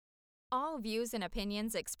All views and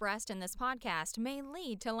opinions expressed in this podcast may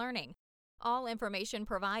lead to learning. All information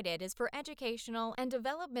provided is for educational and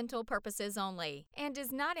developmental purposes only and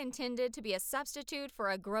is not intended to be a substitute for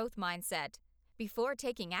a growth mindset. Before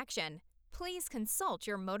taking action, please consult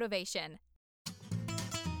your motivation.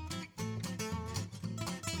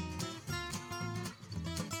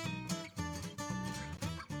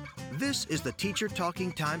 This is the Teacher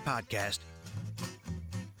Talking Time podcast.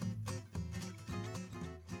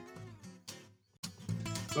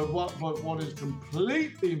 But what is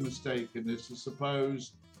completely mistaken is to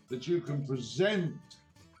suppose that you can present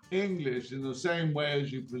English in the same way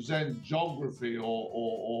as you present geography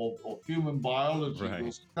or human biology.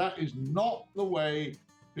 Right. That is not the way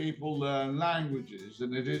people learn languages,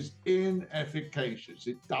 and it is inefficacious.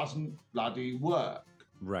 It doesn't bloody work.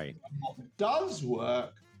 Right. And what does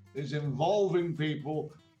work is involving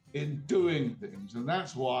people in doing things, and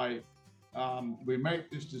that's why we make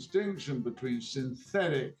this distinction between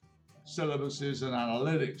synthetic syllabuses and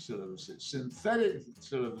analytic syllabuses. Synthetic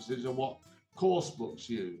syllabuses are what course books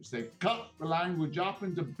use. They cut the language up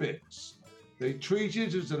into bits. They treat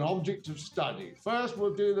it as an object of study. First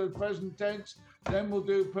we'll do the present tense, then we'll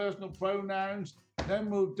do personal pronouns, then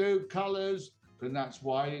we'll do colors, and that's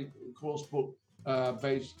why course book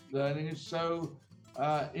based learning is so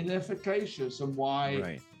inefficacious, and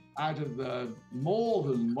why out of the more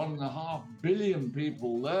than 1.5 billion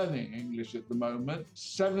people learning English at the moment,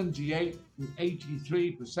 78 and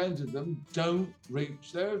 83% of them don't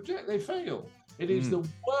reach their objective. They fail. It is the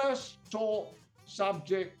worst taught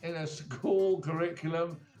subject in a school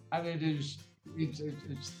curriculum, and it's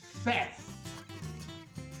theft.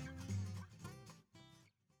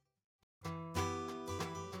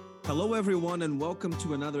 Hello, everyone, and welcome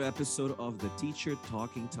to another episode of the Teacher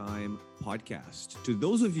Talking Time podcast. To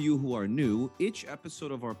those of you who are new, each episode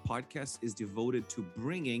of our podcast is devoted to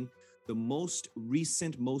bringing the most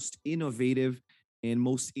recent, most innovative, and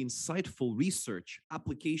most insightful research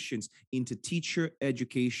applications into teacher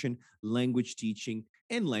education, language teaching,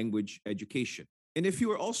 and language education. And if you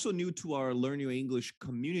are also new to our Learn Your English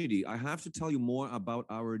community, I have to tell you more about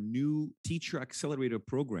our new Teacher Accelerator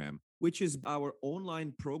program, which is our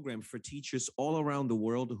online program for teachers all around the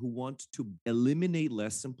world who want to eliminate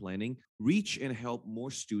lesson planning, reach and help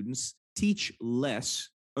more students, teach less,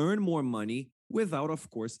 earn more money, without, of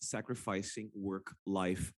course, sacrificing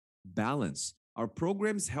work-life balance. Our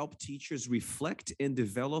programs help teachers reflect and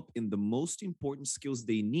develop in the most important skills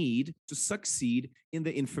they need to succeed in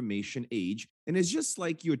the information age. And it's just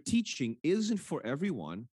like your teaching isn't for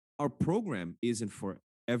everyone, our program isn't for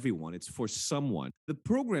everyone, it's for someone. The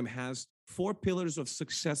program has 4 pillars of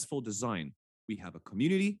successful design. We have a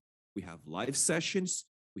community, we have live sessions,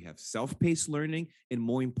 we have self-paced learning, and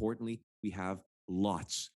more importantly, we have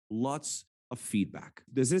lots of feedback.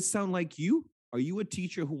 Does it sound like you? Are you a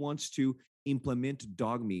teacher who wants to implement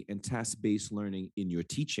dogme and task-based learning in your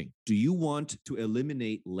teaching? Do you want to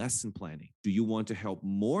eliminate lesson planning? Do you want to help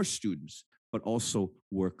more students, but also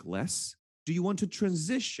work less? Do you want to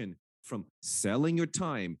transition from selling your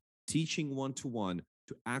time, teaching one-to-one,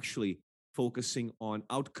 to actually focusing on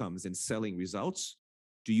outcomes and selling results?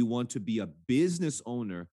 Do you want to be a business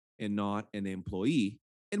owner and not an employee?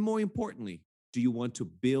 And more importantly, do you want to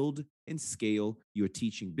build and scale your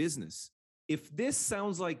teaching business? If this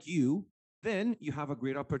sounds like you, then you have a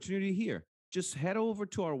great opportunity here. Just head over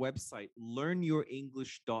to our website,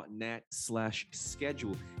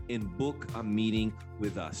 learnyourenglish.net/schedule, and book a meeting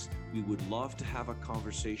with us. We would love to have a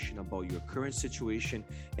conversation about your current situation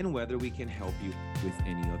and whether we can help you with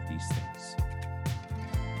any of these things.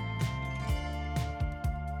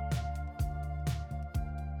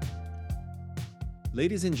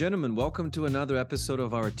 Ladies and gentlemen, welcome to another episode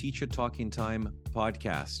of our Teacher Talking Time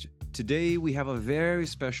podcast. Today, we have a very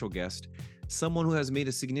special guest, someone who has made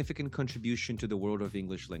a significant contribution to the world of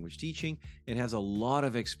English language teaching and has a lot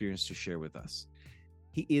of experience to share with us.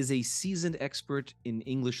 He is a seasoned expert in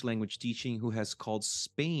English language teaching who has called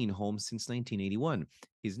Spain home since 1981.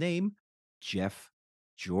 His name, Geoff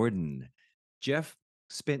Jordan. Geoff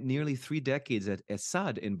spent nearly 3 decades at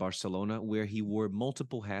ESAD in Barcelona, where he wore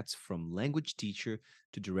multiple hats from language teacher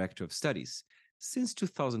to director of studies. Since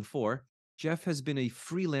 2004, Geoff has been a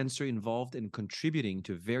freelancer involved in contributing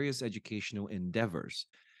to various educational endeavors.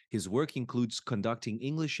 His work includes conducting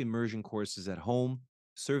English immersion courses at home,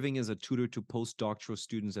 serving as a tutor to postdoctoral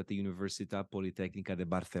students at the Universitat Politécnica de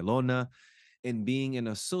Barcelona, and being an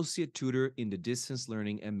associate tutor in the distance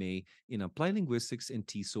learning MA in Applied Linguistics and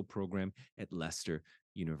TESOL program at Leicester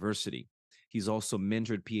University. He's also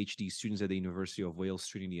mentored PhD students at the University of Wales,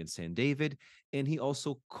 Trinity, and St. David, and he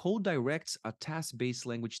also co-directs a task-based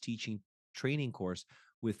language teaching training course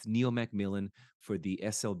with Neil Macmillan for the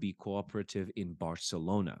SLB Cooperative in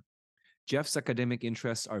Barcelona. Geoff's academic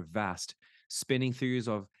interests are vast, spanning theories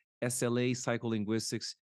of SLA,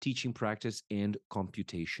 psycholinguistics, teaching practice, and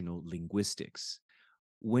computational linguistics.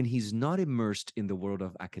 When he's not immersed in the world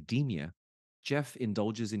of academia, Geoff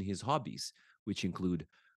indulges in his hobbies, which include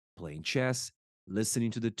playing chess,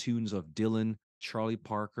 listening to the tunes of Dylan, Charlie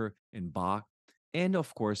Parker, and Bach, and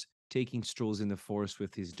of course, taking strolls in the forest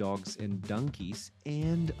with his dogs and donkeys,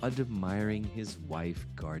 and admiring his wife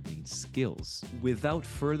gardening skills. Without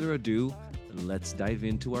further ado, let's dive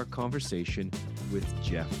into our conversation with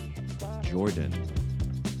Geoff Jordan.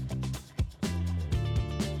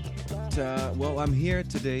 Well, I'm here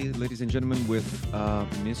today, ladies and gentlemen, with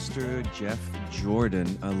Mr. Geoff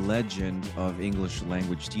Jordan, a legend of English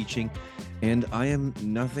language teaching. And I am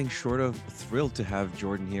nothing short of thrilled to have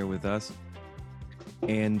Jordan here with us.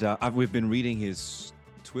 And we've been reading his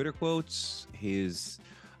Twitter quotes, his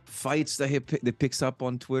fights that he picks up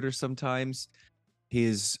on Twitter sometimes,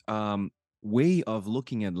 his way of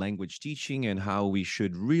looking at language teaching and how we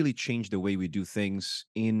should really change the way we do things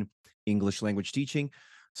in English language teaching.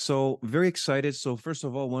 So very excited. So first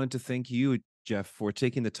of all, I wanted to thank you, Geoff, for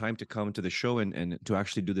taking the time to come to the show and to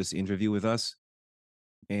actually do this interview with us.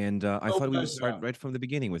 And I thought we would start right from the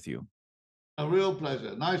beginning with you. A real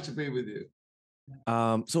pleasure. Nice to be with you.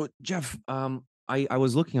 So Geoff, I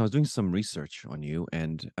was doing some research on you,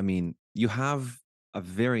 and I mean, you have a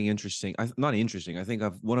very interesting, not interesting, I think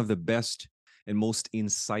one of the best and most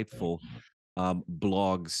insightful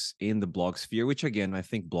blogs in the blog sphere, which again, I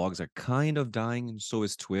think blogs are kind of dying, and so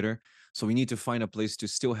is Twitter. So we need to find a place to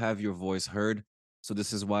still have your voice heard. So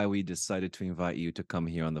this is why we decided to invite you to come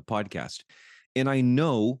here on the podcast. And I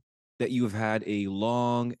know that you've had a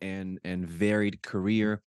long and varied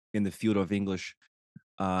career in the field of English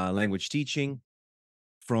language teaching,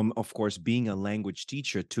 from, of course, being a language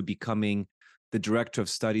teacher to becoming the director of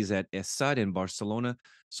studies at ESAD in Barcelona.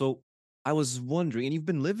 So I was wondering, and you've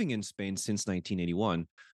been living in Spain since 1981.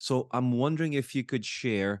 So I'm wondering if you could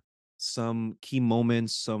share some key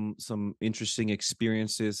moments, some interesting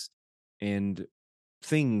experiences and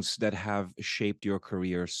things that have shaped your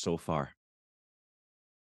career so far.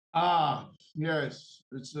 Yes.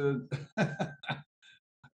 It's a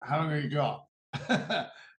how long have you got?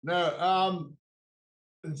 No,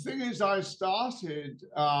 the thing is, I started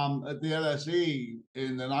at the LSE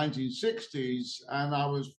in the 1960s, and I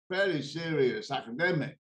was fairly serious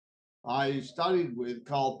academic. I studied with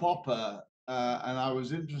Karl Popper, and I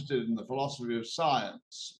was interested in the philosophy of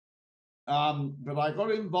science. But I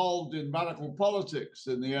got involved in radical politics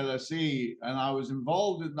in the LSE, and I was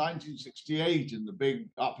involved in 1968 in the big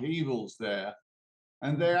upheavals there.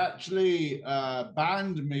 And they actually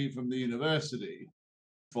banned me from the university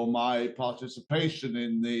for my participation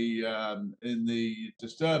in the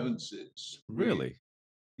disturbances. Really?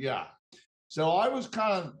 Yeah. So I was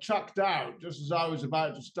kind of chucked out just as I was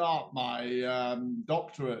about to start my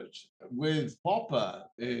doctorate with Popper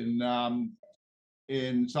in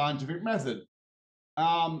scientific method.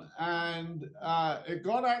 And it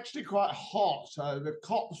got actually quite hot. The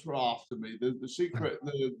cops were after me. The secret,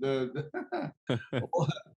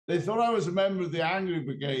 they thought I was a member of the Angry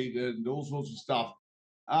Brigade and all sorts of stuff.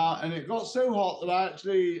 And it got so hot that I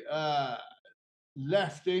actually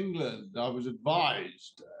left England. I was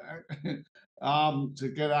advised to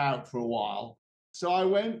get out for a while. So I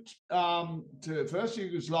went to first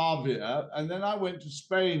Yugoslavia, and then I went to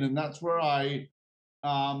Spain, and that's where I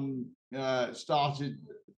started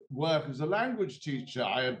work as a language teacher.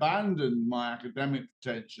 I abandoned my academic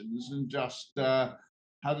pretensions and just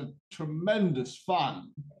had a tremendous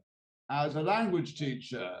fun as a language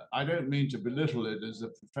teacher. I don't mean to belittle it as a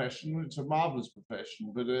profession. It's a marvelous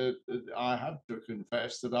profession, but I have to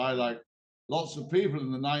confess that I, like lots of people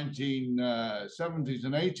in the 1970s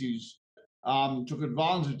and 80s, took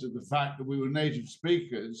advantage of the fact that we were native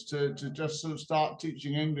speakers to just sort of start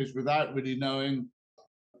teaching English without really knowing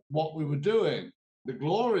what we were doing. The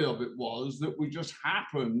glory of it was that we just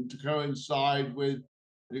happened to coincide with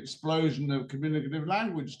the explosion of communicative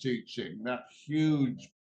language teaching, that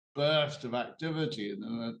huge burst of activity in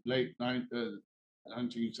the late 1970s,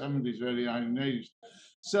 early 1980s.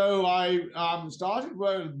 So I started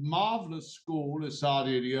working at a marvelous school,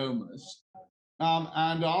 Esadia Idiomas.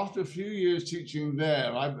 And after a few years teaching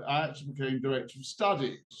there, I actually became director of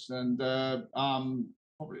studies, and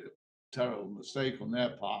probably terrible mistake on their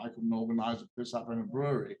part. I couldn't organize a piss up in a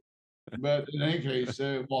brewery. But in any case,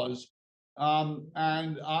 it was.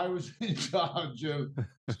 And I was in charge of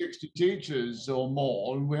 60 teachers or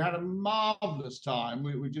more, and we had a marvelous time.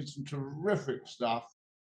 We did some terrific stuff.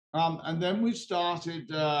 And then we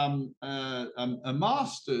started a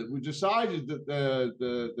master. We decided that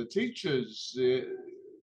the teachers'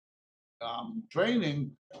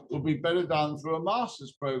 training would be better done through a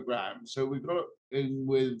master's program. So we got in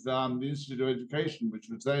with the Institute of Education, which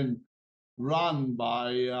was then run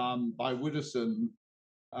by Widdowson.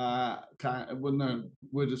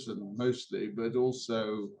 Widdowson mostly, but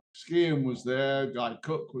also Skian was there, Guy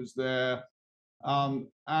Cook was there.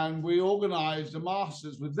 And we organized a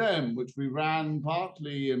master's with them, which we ran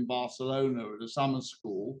partly in Barcelona at a summer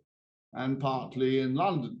school and partly in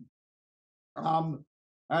London.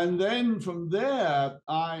 And then from there,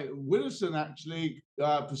 Widdowson actually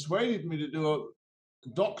persuaded me to do a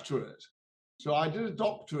doctorate. So I did a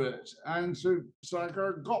doctorate, and so I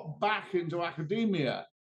got back into academia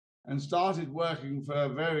and started working for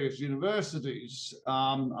various universities.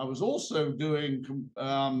 I was also doing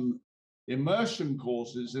immersion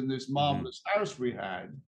courses in this marvelous house we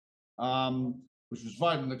had, which was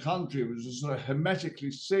right in the country. It was a sort of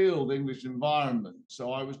hermetically sealed English environment.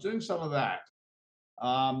 So I was doing some of that.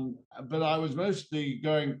 But I was mostly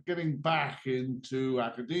getting back into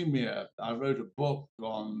academia. I wrote a book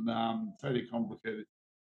on fairly complicated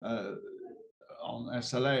on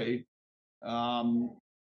SLA.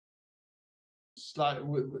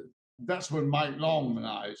 That's when Mike Long and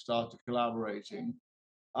I started collaborating.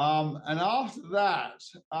 And after that,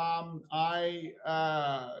 I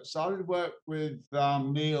started work with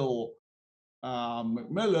Neil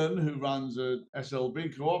Macmillan, who runs a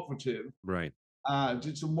SLB cooperative. Right.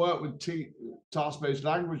 Did some work with task-based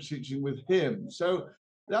language teaching with him. So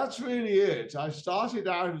that's really it. I started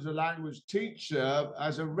out as a language teacher,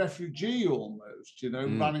 as a refugee almost,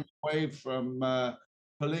 running away from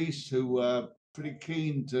police who were pretty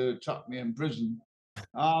keen to chuck me in prison.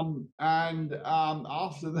 And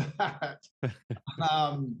after that,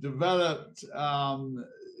 developed an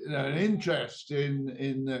interest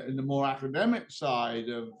in the more academic side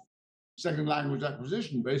of second language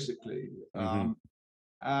acquisition, basically, and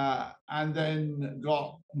then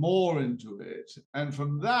got more into it. And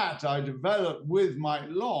from that, I developed with Mike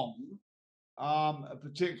Long a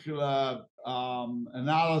particular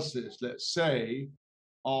analysis, let's say,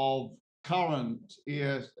 of current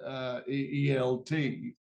ELT,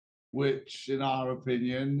 which, in our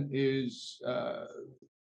opinion, is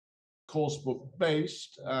coursebook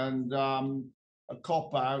based and a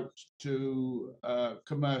cop out to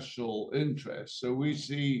commercial interest. So we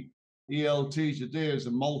see ELT today as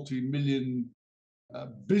a multi-million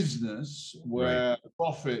business where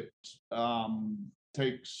profit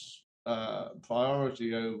takes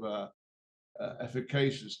priority over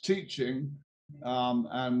efficacious teaching,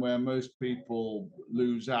 and where most people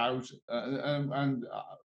lose out. And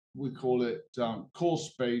we call it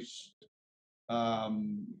course-based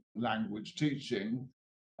language teaching.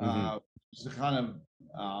 It's a kind of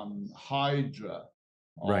hydra.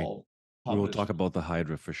 Right. We will talk about the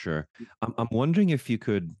hydra for sure. I'm wondering if you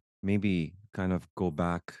could maybe kind of go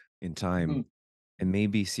back in time and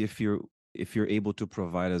maybe see if you're able to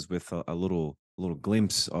provide us with a little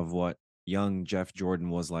glimpse of what young Geoff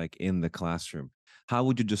Jordan was like in the classroom. How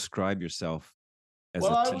would you describe yourself as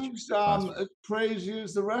a teacher? I was as crazy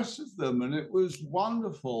as the rest of them, and it was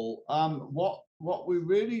wonderful. What we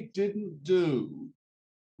really didn't do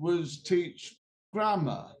was teach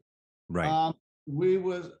grammar. Right. We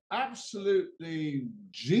were absolutely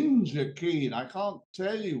ginger keen. I can't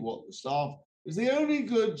tell you what the staff is. The only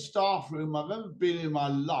good staff room I've ever been in my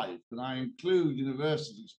life, and I include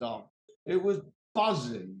university staff. It was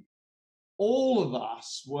buzzing. All of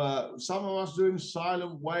us were, some of us doing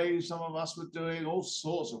silent waves, some of us were doing all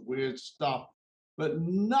sorts of weird stuff, but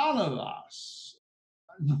none of us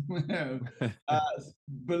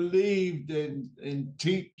believed in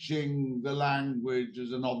teaching the language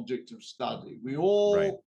as an object of study. We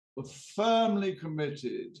all were firmly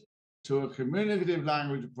committed to a communicative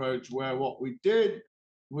language approach where what we did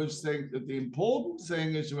was think that the important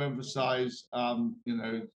thing is to emphasize,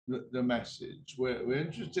 the message. We're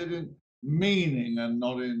interested in meaning and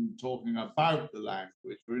not in talking about the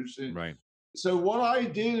language. We're interested in, right. So what I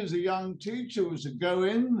did as a young teacher was to go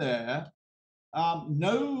in there,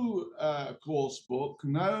 no course book,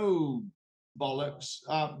 no bollocks,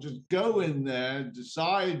 just go in there,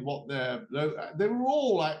 decide what they were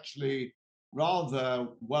all actually rather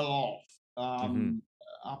well off,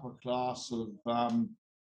 upper class sort of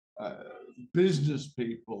business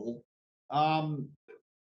people.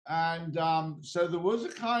 So there was a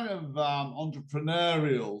kind of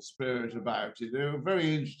entrepreneurial spirit about it. They were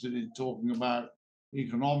very interested in talking about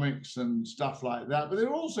economics and stuff like that, but they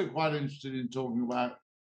were also quite interested in talking about,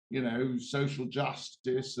 social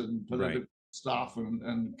justice and political stuff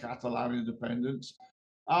and Catalan independence.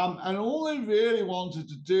 And all they really wanted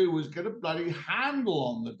to do was get a bloody handle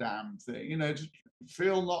on the damn thing, to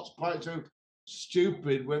feel not quite so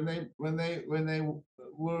stupid when they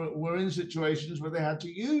were in situations where they had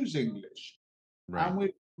to use English. Right. And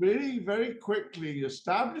we really very quickly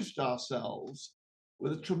established ourselves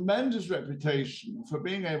with a tremendous reputation for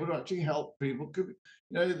being able to actually help people.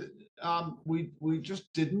 We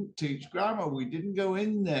just didn't teach grammar. We didn't go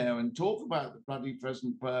in there and talk about the bloody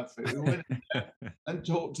present perfect. We went in there and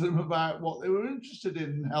talked to them about what they were interested in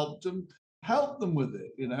and help them with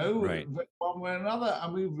it, Right. one way or another.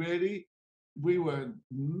 And we were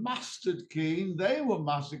mustard keen. They were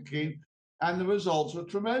mustard keen. And the results were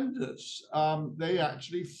tremendous. They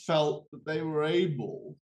actually felt that they were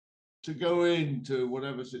able to go into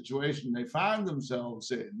whatever situation they found themselves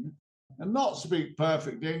in and not speak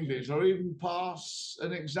perfect English or even pass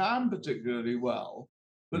an exam particularly well,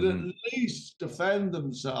 but at least defend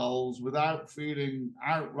themselves without feeling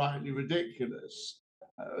outrightly ridiculous.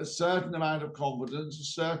 A certain amount of confidence, a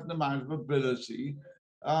certain amount of ability,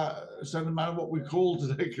 a certain amount of what we call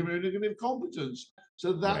today communicative competence.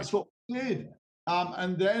 So that's what we did.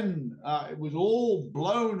 And then it was all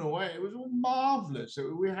blown away. It was all marvelous.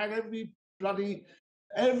 We had everybody.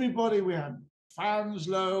 We had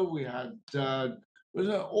Fanslow. We had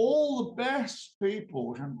all the best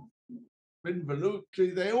people. We had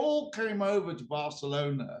Benvenuti. They all came over to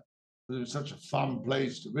Barcelona. It was such a fun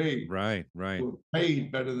place to be. Right. We were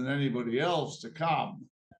paid better than anybody else to come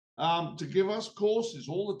to give us courses.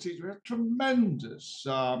 All the teachers. We had tremendous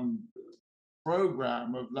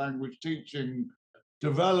program of language teaching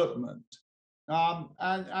development.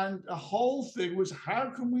 And the whole thing was,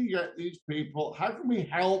 how can we get these people, how can we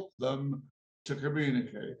help them to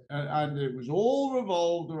communicate? And it was all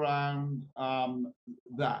revolved around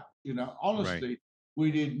that. Honestly,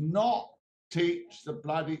 we did not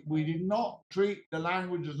we did not treat the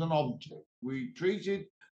language as an object. We treated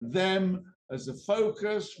them as a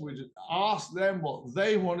focus. We just asked them what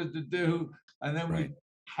they wanted to do, and then we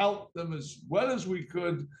helped them as well as we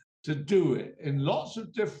could to do it in lots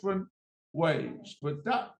of different ways. But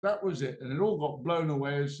that was it, and it all got blown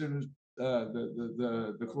away as soon as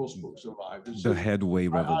the course books arrived. The Headway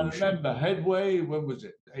Revolution. I remember Headway. When was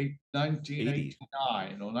it?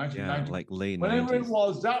 1989 or 1990? Yeah, like late 90s. Whenever it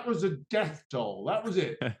was, that was a death toll. That was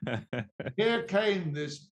it. Here came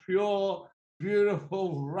this pure,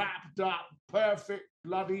 beautiful, wrapped up, perfect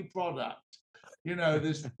bloody product.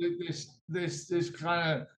 This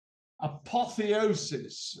kind of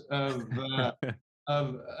apotheosis of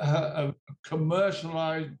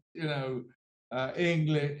commercialized,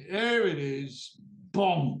 English. There it is.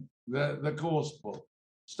 Boom. The course book.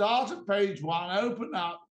 Start at page 1. Open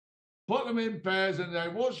up. Put them in pairs and say,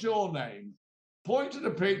 "What's your name?" Point to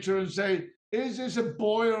the picture and say, "Is this a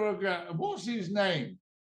boy or a girl? What's his name?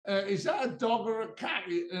 Is that a dog or a cat?"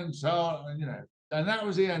 And so on. And that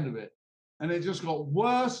was the end of it. And it just got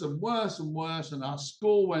worse and worse and worse. And our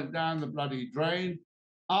school went down the bloody drain.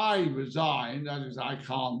 I resigned. I just, I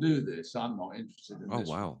can't do this. I'm not interested in this.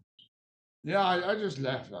 Oh, wow. Yeah, I just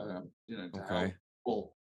left, to help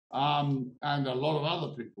people. And a lot of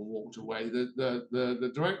other people walked away.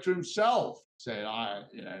 The director himself said,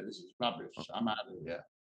 this is rubbish. I'm out of here.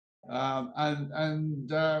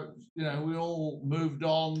 We all moved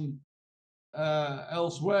on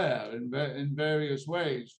elsewhere in various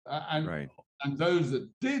ways. And those that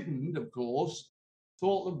didn't, of course,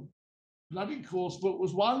 thought the bloody course book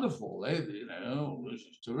was wonderful. This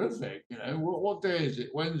is terrific. What day is it?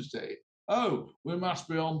 Wednesday. Oh, we must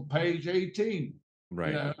be on page 18.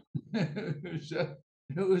 Right. It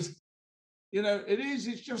was,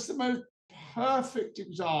 it's just the most perfect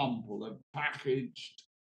example of packaged,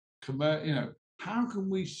 how can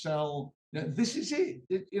we sell? This is it.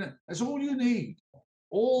 That's all you need.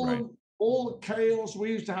 All the chaos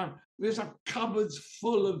we used to have. We used to have cupboards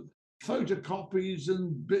full of photocopies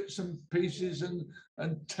and bits and pieces and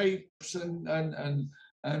tapes and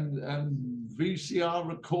VCR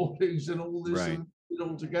recordings and all this and it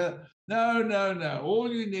all together. No.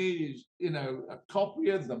 All you need is a copy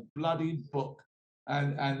of the bloody book,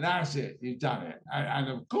 and that's it. You've done it. And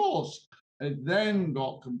of course, it then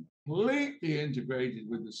got completely integrated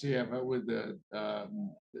with the CFO, with the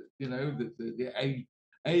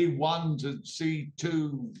A1 to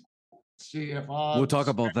C2 CFR. We'll talk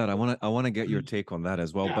about that. I want to get your take on that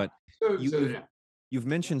as well. Yeah. But you've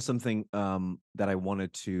mentioned something that I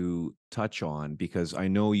wanted to touch on, because I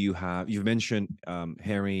know you've mentioned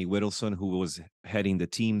Harry Whittleson, who was heading the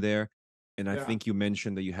team there, and I think you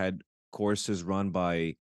mentioned that you had courses run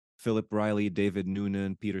by Philip Riley, David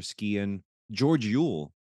Noonan, Peter Skian, George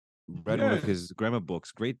Yule read one of Yes. his grammar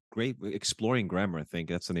books. Great, great exploring grammar. I think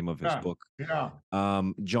that's the name of his Yeah. book. Yeah.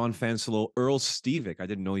 John Fanslow, Earl Stevick. I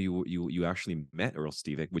didn't know you actually met Earl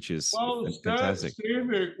Stevick, which is Well, fantastic. Steve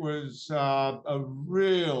was a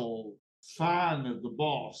real fan of the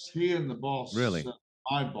boss. He and the boss, Really?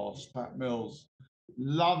 my boss, Pat Mills,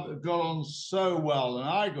 got on so well, and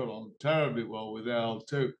I got on terribly well with Earl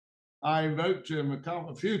too. I wrote to him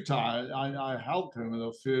a few times. I helped him with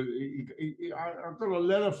a few. I got a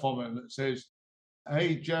letter from him that says,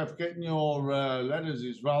 "Hey Geoff, getting your letters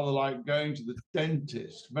is rather like going to the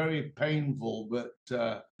dentist. Very painful, but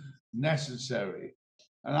necessary."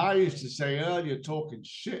 And I used to say, "Oh, you're talking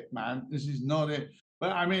shit, man. This is not it."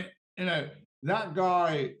 But I mean, you know, that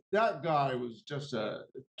guy was just a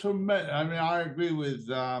tremendous. I mean, I agree with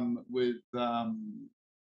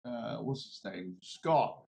what's his name,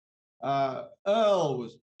 Scott. Earl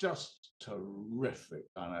was just terrific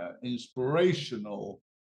and inspirational.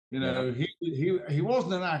 You know, he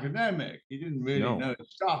wasn't an academic. He didn't really know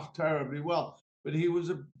stuff terribly well, but he was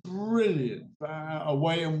a brilliant. A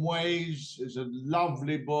Way and Ways is a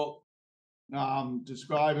lovely book,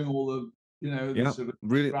 describing all the the sort of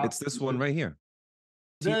really, it's this one right here.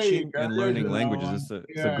 There you Teaching go. and There's Learning another Languages. one.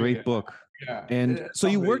 It's a great book. Yeah. And so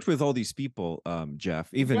you Lovely. worked with all these people,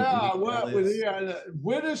 Geoff. Even I worked with Ellis.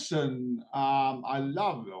 Widdowson. I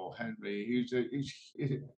love Lord Henry.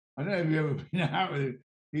 I don't know if you've ever been out with him.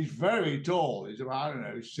 He's very tall. He's about, I don't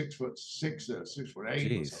know, 6'6" or 6'8" or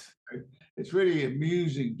Jeez. something. It's really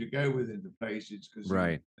amusing to go with him to places because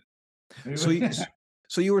Right.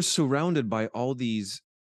 So you were surrounded by all these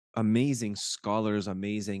amazing scholars,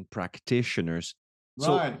 amazing practitioners.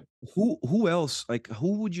 right. So who else, like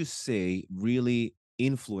who would you say really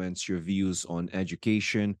influenced your views on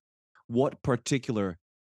education? What particular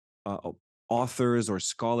authors or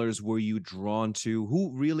scholars were you drawn to?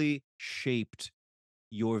 Who really shaped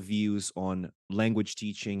your views on language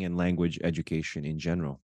teaching and language education in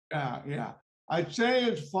general? Yeah. I'd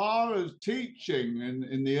say as far as teaching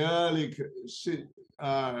in the early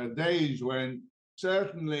days, when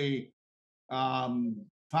certainly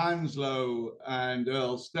Fanslow and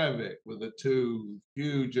Earl Stevick were the two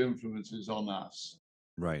huge influences on us.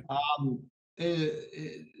 Right.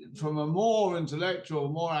 From a more intellectual,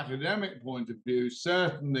 more academic point of view,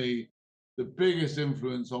 certainly the biggest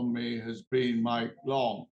influence on me has been Mike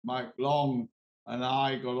Long. Mike Long and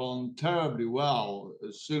I got on terribly well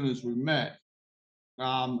as soon as we met.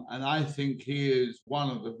 And I think he is one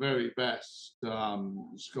of the very best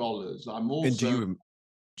scholars. I'm also. And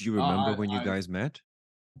do you remember when you guys met?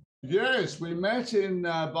 Yes, we met in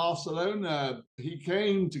Barcelona. He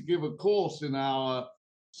came to give a course in our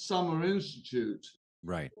summer institute.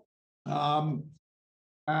 Right. I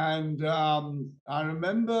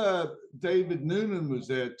remember David Noonan was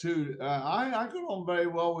there too. I got on very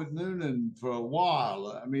well with Noonan for a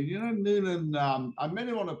while. I mean, Noonan, I met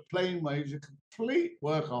him on a plane where he was a complete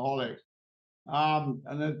workaholic and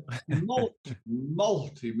a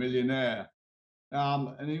multi-millionaire.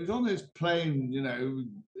 And he was on this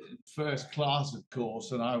plane, first class, of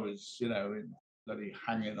course, and I was, bloody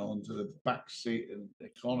hanging on to the back seat in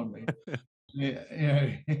economy. He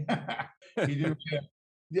did.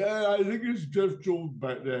 Yeah, I think it's Geoff Jordan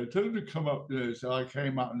back there. Tell him to come up, So I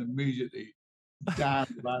came up and immediately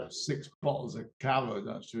downed about 6 bottles of cava.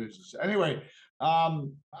 That's true. Anyway,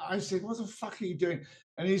 I said, "What the fuck are you doing?"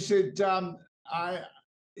 And he said,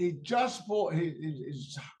 he just bought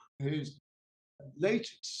his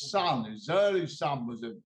latest son, his early son was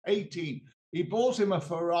 18. He bought him a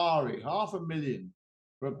Ferrari, $500,000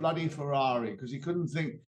 for a bloody Ferrari, because he couldn't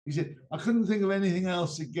think. He said, "I couldn't think of anything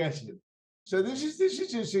else to get him." So this is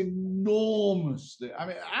just enormously. I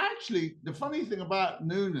mean, actually, the funny thing about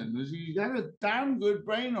Noonan was he had a damn good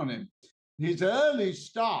brain on him. His early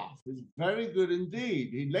stuff is very good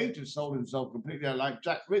indeed. He later sold himself completely out, like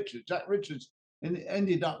Jack Richards. Jack Richards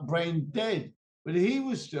ended up brain dead, but he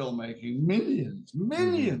was still making millions.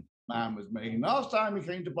 Man was making. Last time he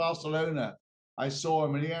came to Barcelona, I saw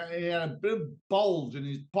him and he had a big bulge in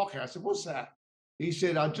his pocket. I said, "What's that?" He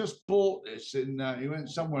said, "I just bought this." He went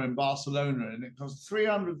somewhere in Barcelona and it cost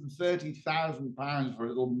 £330,000 for a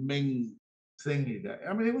little Ming thingy there.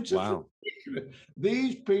 I mean, it was just ridiculous.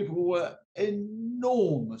 These people were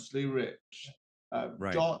enormously rich.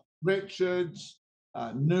 Right. John Richards,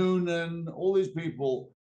 Noonan, all these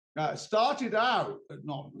people started out,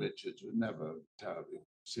 not Richards, was never a terribly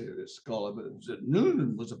serious scholar, but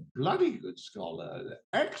Noonan was a bloody good scholar.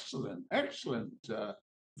 Excellent.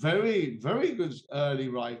 Very, very good early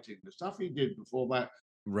writing. The stuff he did before that,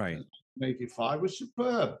 right, 1985 was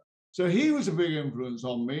superb. So he was a big influence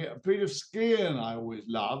on me. Peter Skian I always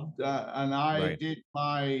loved, and I did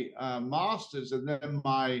my master's and then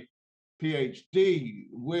my PhD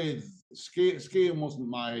with Skian wasn't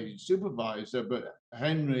my supervisor, but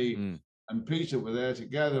Henry and Peter were there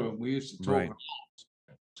together, and we used to talk a lot.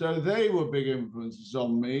 So they were big influences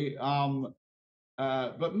on me.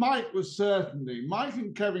 But Mike was certainly, Mike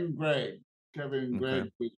and Kevin Gregg. Kevin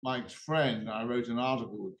Gregg was Mike's friend. I wrote an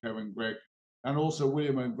article with Kevin Gregg, and also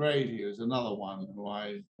William O'Grady is another one who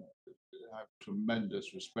I have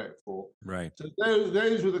tremendous respect for. Right. So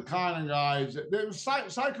those were the kind of guys. There was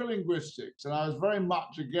psycholinguistics, and I was very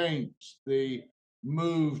much against the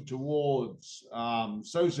move towards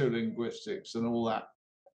sociolinguistics and all that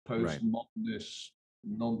postmodernist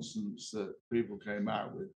nonsense that people came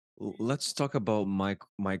out with. Let's talk about Mike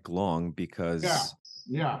Long, because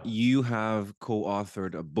yeah, you have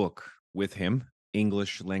co-authored a book with him,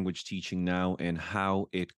 English Language Teaching Now and How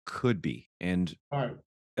It Could Be. And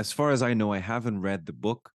as far as I know, I haven't read the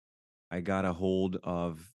book. I got a hold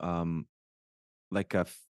of like a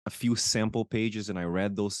few sample pages, and I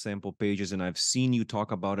read those sample pages, and I've seen you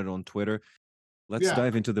talk about it on Twitter. Let's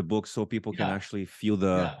dive into the book so people can actually feel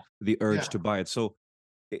the urge to buy it. So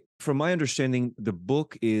from my understanding, the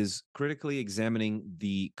book is critically examining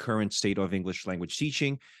the current state of English language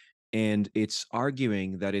teaching, and it's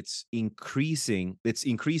arguing that its increasing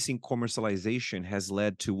commercialization has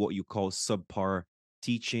led to what you call subpar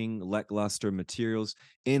teaching, lackluster materials,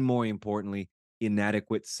 and more importantly,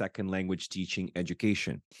 inadequate second language teaching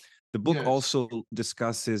education. The book also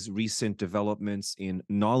discusses recent developments in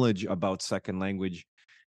knowledge about second language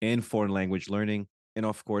and foreign language learning, and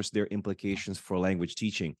of course, their implications for language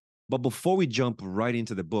teaching. But before we jump right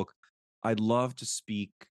into the book, I'd love to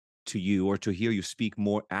speak to you, or to hear you speak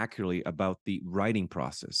more accurately about the writing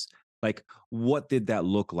process. Like, what did that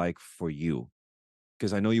look like for you?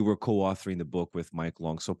 Because I know you were co-authoring the book with Mike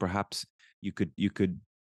Long, so perhaps you could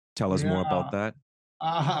tell us more about that.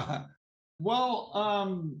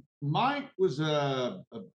 Mike was a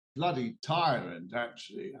bloody tyrant,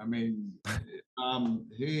 actually. I mean,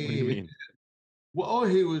 What do you mean? Well,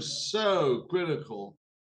 he was so critical.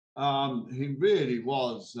 He really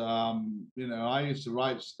was. I used to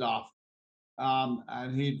write stuff,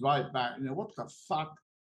 and he'd write back, what the fuck?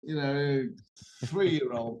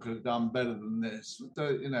 3-year-old could have done better than this.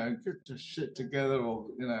 Get your shit together, or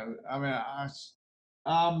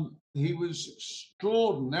he was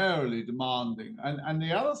extraordinarily demanding. And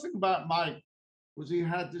the other thing about Mike was he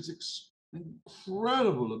had this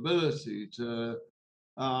incredible ability to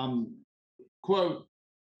quote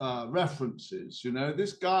references.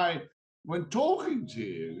 This guy, when talking to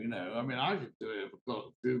you, I could do it if I've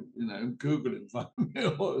got Google in front of me,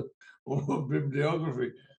 or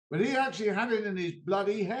bibliography, but he actually had it in his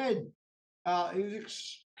bloody head. He was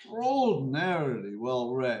extraordinarily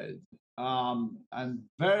well read, and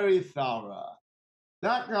very thorough.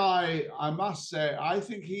 That guy, I must say, I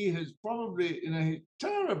think he has probably, he's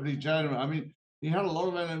terribly generous. I mean, he had a lot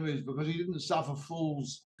of enemies because he didn't suffer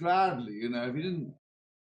fools gladly. If he didn't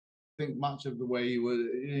think much of the way he would,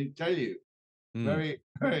 he'd tell you. Very,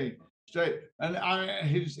 very straight. And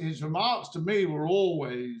his remarks to me were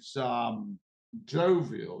always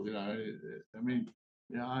jovial.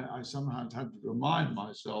 I sometimes had to remind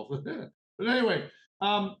myself. But anyway,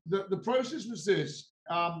 the process was this.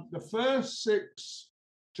 The first 6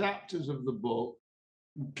 chapters of the book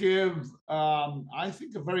give, I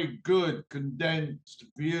think, a very good condensed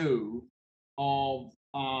view of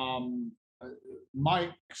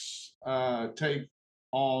Mike's take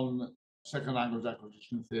on second language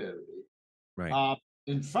acquisition theory. Right.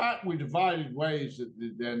 In fact, we divided ways at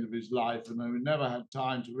the end of his life, and we never had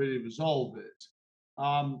time to really resolve it.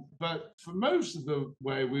 But for most of the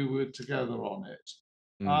way, we were together on it.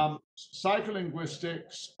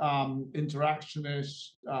 Psycholinguistics,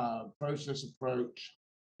 interactionist, process approach.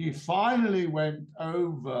 He finally went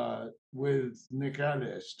over with Nick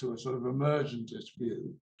Ellis to a sort of emergentist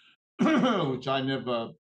view, which I think it's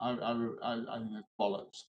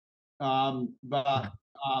bollocks. And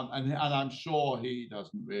I'm sure he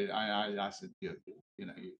doesn't really. I said, you're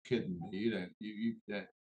kidding me. You don't.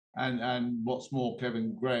 And what's more,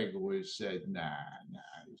 Kevin Gregg always said, nah.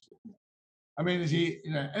 I mean,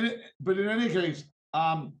 but in any case,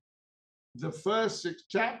 the first 6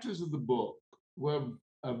 chapters of the book were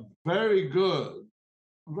very good,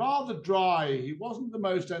 rather dry. He wasn't the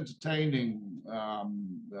most entertaining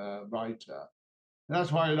writer. And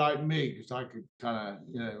that's why he liked me, because I could kind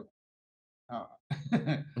of,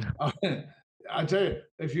 I tell you,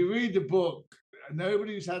 if you read the book,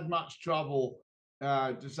 nobody's had much trouble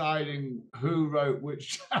deciding who wrote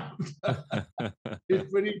which chapter.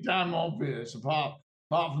 it's pretty damn obvious, apart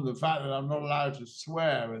from the fact that I'm not allowed to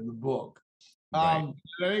swear in the book. Right.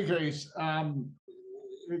 In any case,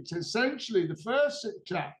 it's essentially the first 6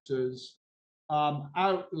 chapters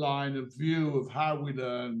outline a view of how we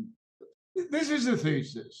learn. This is the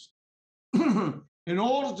thesis. In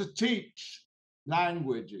order to teach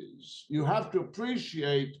languages, you have to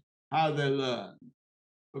appreciate how they're learned,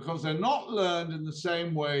 because they're not learned in the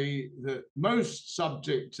same way that most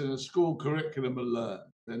subjects in a school curriculum are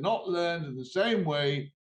learned. They're not learned in the same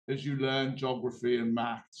way as you learn geography and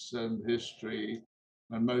maths and history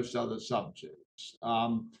and most other subjects.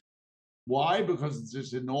 Why? Because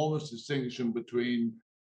there's this enormous distinction between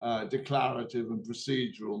declarative and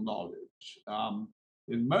procedural knowledge.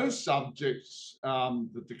 In most subjects,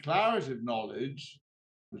 the declarative knowledge,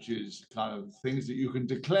 which is kind of things that you can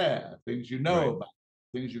declare, things you know about,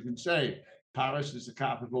 things you can say. Paris is the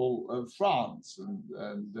capital of France,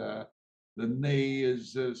 and the knee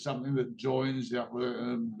is something that joins the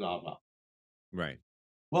blah blah. Right.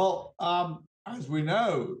 Well, as we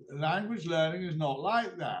know, language learning is not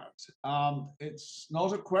like that. It's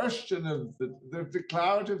not a question of the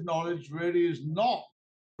declarative knowledge really is not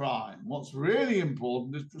prime. What's really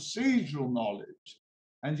important is procedural knowledge.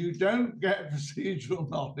 And you don't get procedural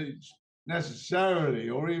knowledge necessarily,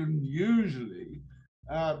 or even usually,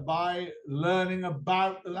 by learning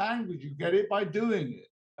about the language. You get it by doing it.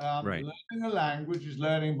 Learning a language is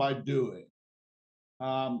learning by doing.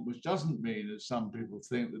 Which doesn't mean, as some people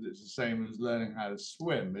think, that it's the same as learning how to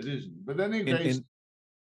swim. It isn't. But then, in case,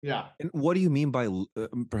 yeah. And what do you mean by,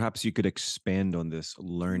 perhaps you could expand on this,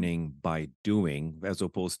 learning by doing, as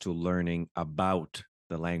opposed to learning about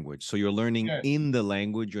the language? So you're learning in the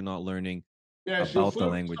language, you're not learning about the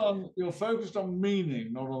language. You're focused on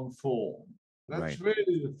meaning, not on form. That's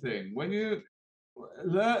really the thing. When you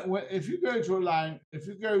learn, if you go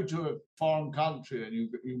to a foreign country and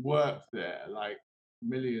you work there, like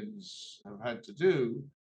millions have had to do,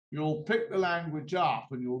 you'll pick the language up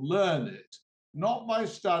and you'll learn it, not by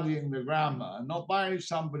studying the grammar, not by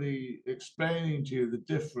somebody explaining to you the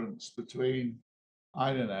difference between,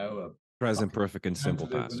 I don't know, present perfect and simple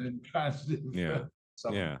past. And intransitive,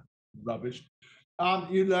 rubbish.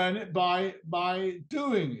 You learn it by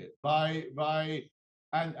doing it,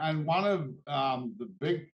 and one of the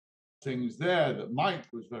big things there that Mike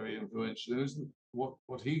was very influential in is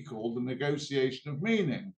what he called the negotiation of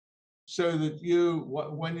meaning. So that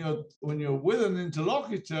when you're with an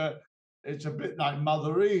interlocutor, it's a bit like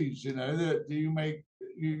motherese, that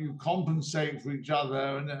you compensate for each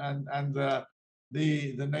other, and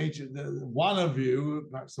the nature, one of you,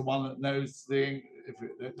 perhaps the one that knows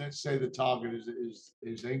let's say the target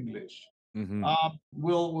is English,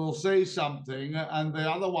 will say something, and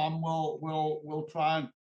the other one will try and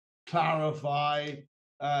clarify.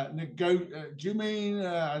 Do you mean?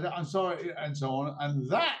 I'm sorry, and so on. And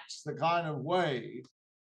that's the kind of way.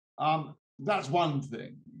 That's one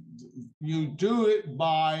thing. You do it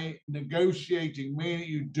by negotiating meaning.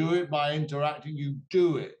 You do it by interacting. You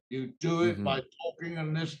do it. You do it by talking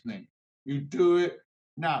and listening. You do it.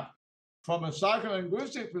 Now, from a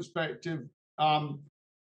psycholinguistic perspective,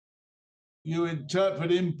 you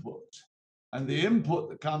interpret input, and the input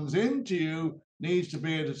that comes into you needs to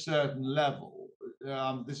be at a certain level.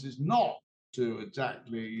 This is not to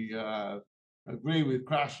exactly agree with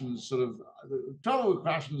Krashen's the trouble with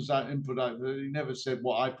Krashen's input, that he never said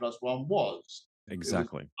what I+1 was.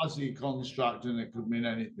 Exactly. It was a fuzzy construct, and it could mean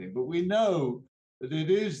anything. But we know that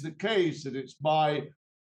it is the case that it's by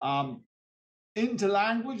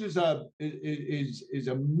interlanguage is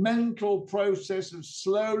a mental process of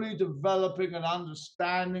slowly developing an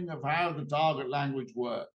understanding of how the target language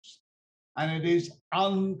works. And it is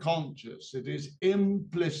unconscious, it is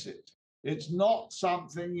implicit. It's not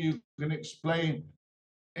something you can explain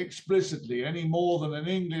explicitly any more than an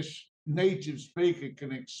English native speaker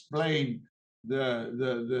can explain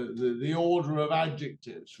the order of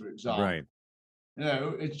adjectives, for example. Right.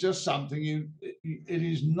 It's just something it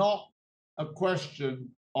is not a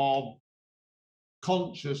question of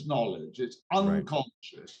conscious knowledge. It's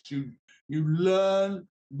unconscious. You learn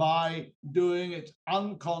by doing it.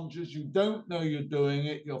 Unconscious. You don't know you're doing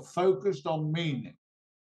it. You're focused on meaning.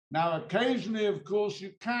 Now, occasionally, of course,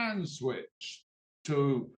 you can switch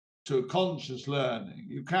to conscious learning.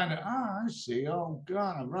 You can, I see, oh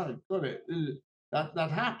God, right, got it.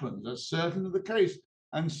 That happens. That's certainly the case.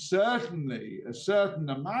 And certainly a certain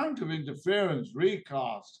amount of interference,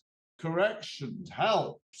 recast, corrections,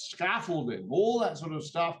 help, scaffolding, all that sort of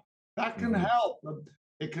stuff, that can help.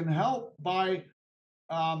 It can help by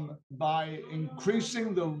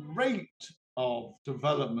increasing the rate of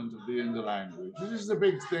development of the interlanguage. This is the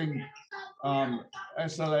big thing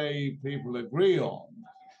SLA people agree on,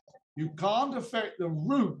 you can't affect the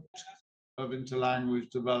root of interlanguage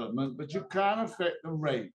development, but you can affect the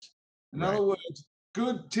rate. In other words,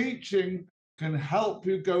 good teaching can help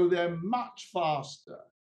you go there much faster.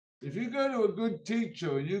 If you go to a good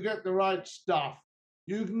teacher and you get the right stuff,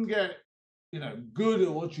 you can get, good at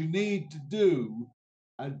what you need to do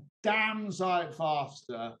a damn sight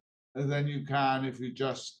faster than you can if you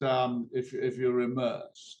just if you're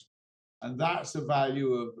immersed. And that's the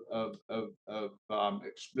value of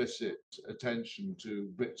explicit attention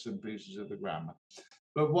to bits and pieces of the grammar.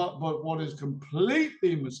 But what is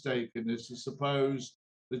completely mistaken is to suppose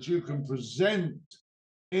that you can present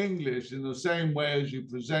English in the same way as you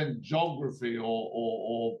present geography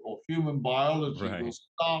or human biology. Right. We'll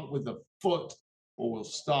start with the foot, or we'll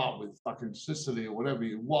start with fucking Sicily or whatever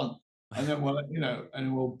you want, and then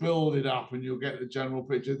we'll build it up, and you'll get the general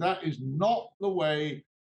picture. That is not the way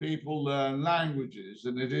people learn languages,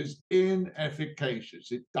 and it is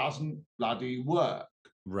inefficacious. It doesn't bloody work.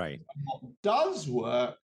 Right. And what does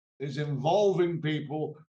work is involving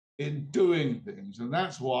people in doing things, and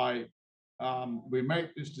that's why we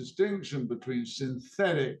make this distinction between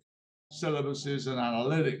synthetic syllabuses and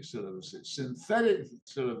analytic syllabuses. Synthetic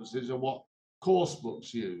syllabuses are what course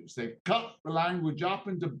books use. They cut the language up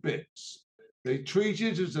into bits. They treat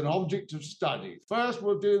it as an object of study. First,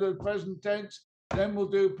 we'll do the present tense, then we'll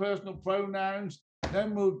do personal pronouns,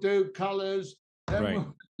 then we'll do colors. Right.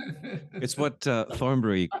 It's what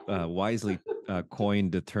Thornbury wisely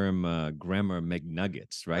coined the term grammar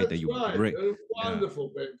McNuggets, right? That's right.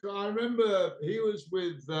 Wonderful bit. I remember he was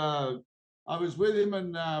with, I was with him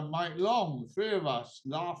and Mike Long, the three of us,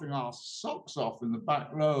 laughing our socks off in the back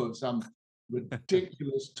row of some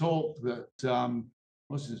ridiculous talk that,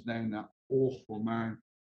 what's his name, that awful man?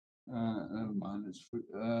 Never mind. It's,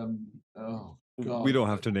 oh, God. We don't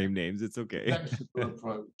have to name names. It's okay. Lexical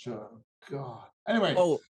approach. Oh, God. Anyway.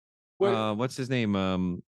 Oh, what's his name?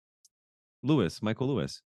 Michael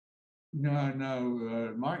Lewis.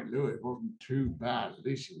 No, Mike Lewis wasn't too bad. At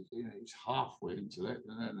least he's halfway into it.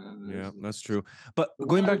 Yeah, that's true. But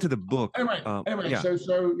going back to the book. Anyway, yeah.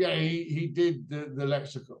 so yeah, he did the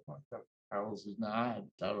lexical. What the hell's his name? I had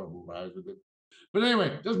terrible rows with him. But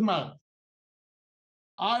anyway, doesn't matter.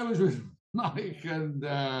 I was with Mike and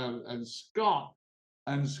Scott,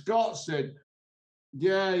 and Scott said,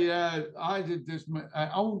 yeah, I did this.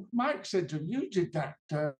 Mike said to him, you did that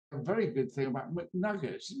very good thing about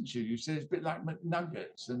McNuggets, didn't you? You said it's a bit like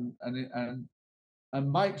McNuggets.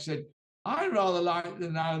 And Mike said, I rather like the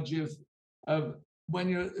analogy of when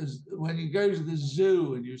you go to the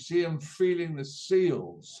zoo and you see them feeling the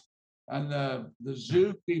seals, and the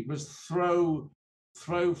zookeepers throw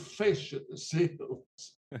fish at the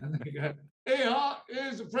seals. And they go,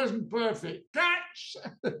 here's the present perfect, catch!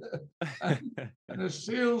 and the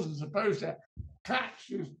seals are supposed to catch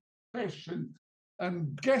this fish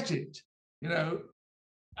and get it.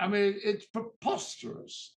 I mean, it's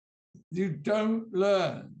preposterous. You don't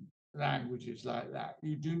learn languages like that.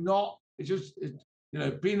 You do not. It's just,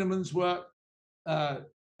 Bienemann's work,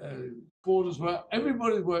 Porter's work,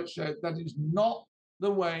 everybody's work showed that is not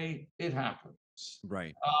the way it happens.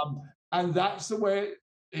 Right. And that's the way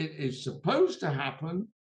it is supposed to happen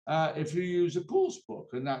if you use a course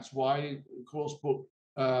book. And that's why course book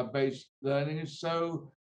based learning is so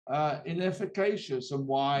inefficacious, and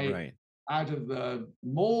why out of the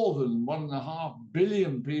more than 1.5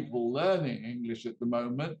 billion people learning English at the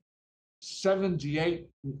moment, 78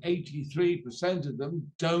 and 83% of them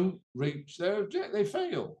don't reach their objective. They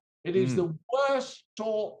fail. It is the worst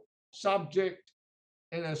taught subject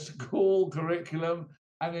in a school curriculum,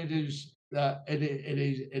 and it's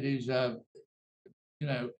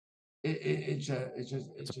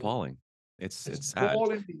appalling. It's sad.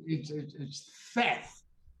 Appalling. It's theft.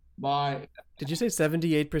 Did you say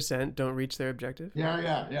 78% don't reach their objective?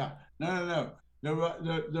 Yeah. No.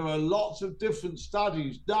 There are lots of different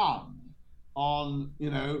studies done on,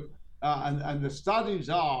 and the studies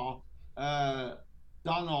are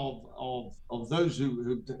done of those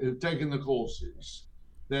who've taken the courses.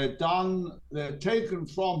 They're taken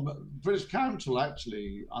from British Council,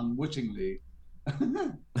 actually, unwittingly,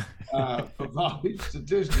 provide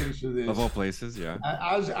statistics for this. Of all places, yeah.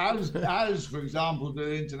 As for example,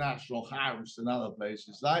 the International House and other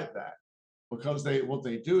places like that. Because what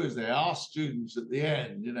they do is they ask students at the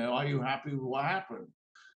end, are you happy with what happened?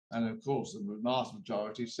 And of course, the vast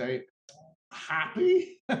majority say,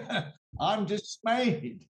 happy? I'm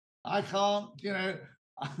dismayed. I can't,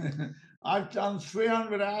 I've done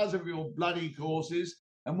 300 hours of your bloody courses.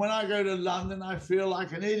 And when I go to London, I feel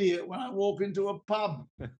like an idiot when I walk into a pub.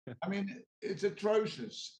 I mean, it's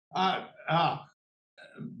atrocious. By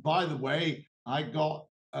the way, I got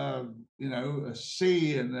a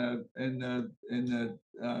C in the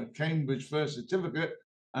Cambridge First Certificate,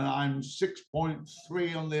 and I'm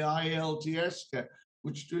 6.3 on the IELTS scale,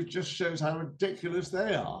 which just shows how ridiculous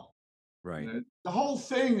they are. Right. The whole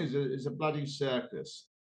thing is a bloody circus.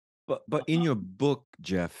 But in your book,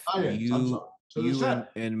 Geoff, Yes, I'm sorry. So you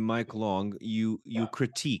and Mike Long, you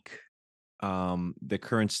critique the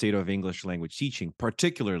current state of English language teaching,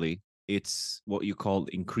 particularly it's what you call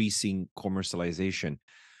increasing commercialization.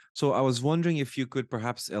 So I was wondering if you could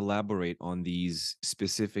perhaps elaborate on these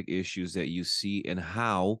specific issues that you see and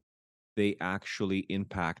how they actually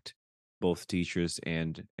impact both teachers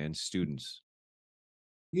and students.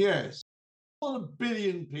 Yes, more than a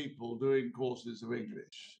billion people doing courses of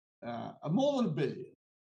English, more than a billion.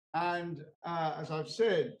 And as I've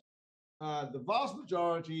said, the vast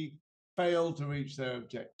majority fail to reach their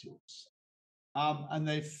objectives. And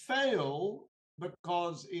they fail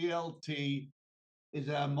because ELT is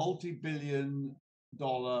a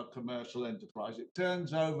multi-billion-dollar commercial enterprise. It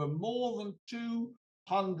turns over more than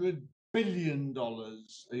 $200 billion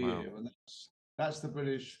a year, and that's the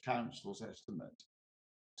British Council's estimate.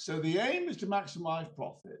 So the aim is to maximize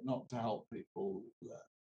profit, not to help people learn.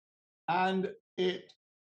 And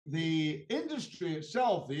the industry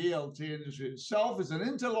itself, the ELT industry itself, is an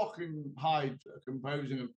interlocking hydra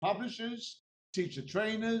composing of publishers, teacher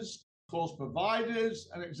trainers, course providers,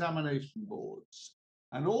 and examination boards.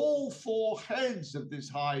 And all four heads of this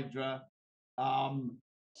hydra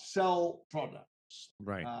sell products.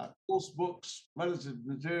 Right. Course books, relative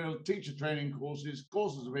material, teacher training courses,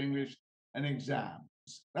 courses of English, and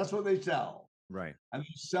exams. That's what they sell. Right. And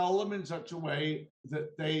they sell them in such a way that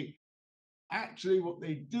what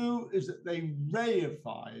they do is that they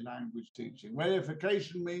reify language teaching.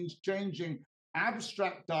 Reification means changing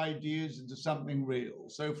abstract ideas into something real.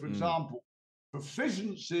 So, for example,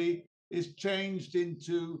 proficiency is changed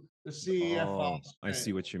into the CEFR. I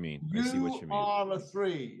see what you mean. You are a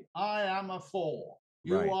 3. I am a 4.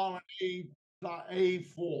 You are an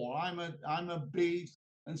A4. I'm a B,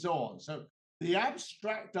 and so on. So the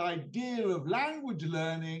abstract idea of language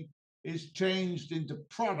learning is changed into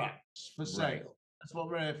products for sale. Right. That's what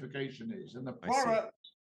reification is. And the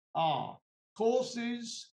products are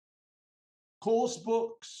courses, course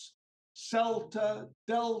books, CELTA,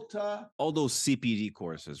 Delta. All those CPD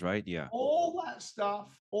courses, right? Yeah. All that stuff,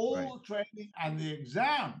 all the training, and the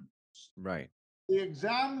exams. Right. The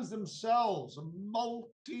exams themselves are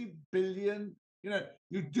multi-billion.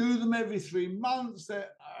 You do them every 3 months.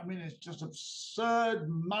 It's just absurd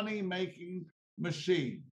money-making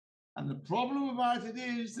machine. And the problem about it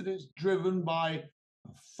is that it's driven by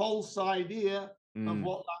a false idea of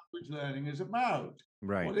what language learning is about.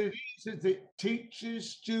 Right. What it is it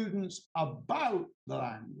teaches students about the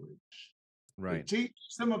language. Right. It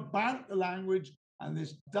teaches them about the language, and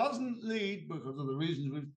this doesn't lead, because of the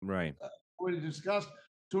reasons we've already discussed,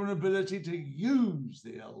 to an ability to use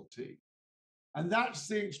the LT. And that's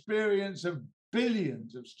the experience of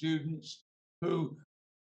billions of students who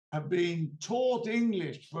have been taught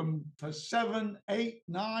English for 7, 8,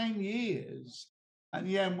 9 years. And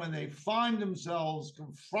yet when they find themselves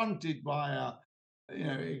confronted by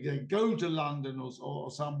they go to London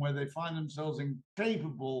or somewhere, they find themselves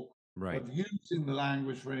incapable of using the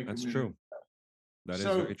language for any community. That's true. That is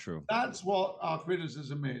very true. That's what our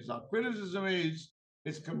criticism is. Our criticism is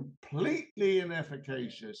it's completely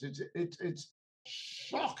inefficacious. It's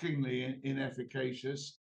shockingly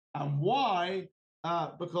inefficacious. And why?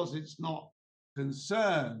 Because it's not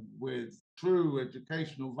concerned with true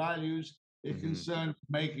educational values. It's concerned with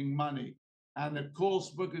making money. And the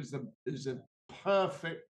course book is a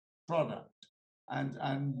perfect product. And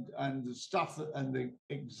the stuff and the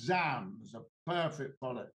exams are perfect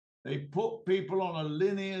product. They put people on a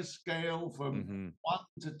linear scale from 1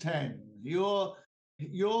 to 10. You're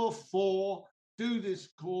 4, do this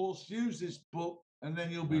course, use this book, and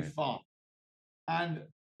then you'll be fine. And,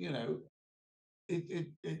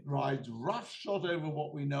 it rides roughshod over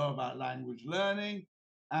what we know about language learning.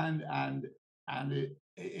 And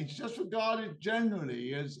it's just regarded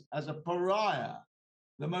generally as a pariah,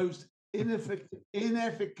 the most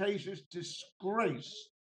inefficacious disgrace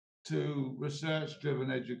to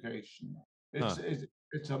research-driven education.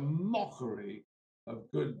 It's a mockery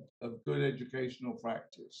of good educational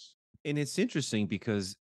practice. And it's interesting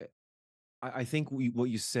because I think what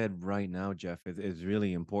you said right now, Geoff, is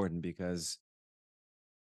really important, because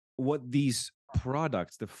what these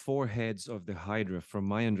products, the 4 heads of the Hydra, from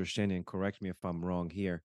my understanding, correct me if I'm wrong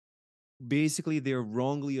here, basically they're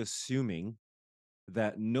wrongly assuming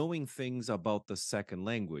that knowing things about the second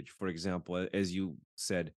language, for example, as you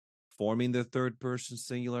said, forming the third person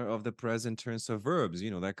singular of the present tense of verbs,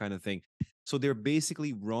 that kind of thing. So they're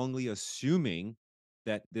basically wrongly assuming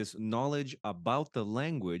that this knowledge about the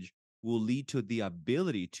language will lead to the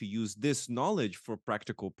ability to use this knowledge for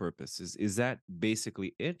practical purposes. Is that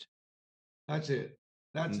basically it? That's it.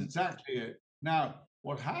 That's exactly it. Now,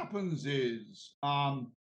 what happens is,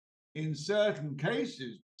 in certain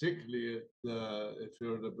cases, particularly if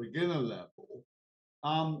you're at a beginner level,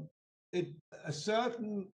 um, a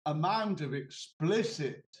certain amount of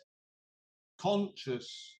explicit,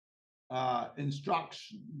 conscious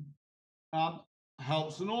instruction um,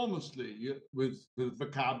 helps enormously with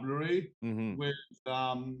vocabulary,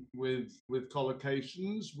 Mm-hmm. with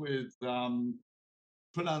collocations, with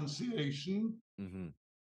pronunciation, Mm-hmm.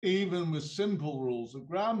 even with simple rules of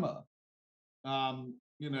grammar. Um,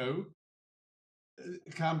 you know,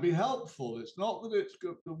 it can be helpful. It's not that it's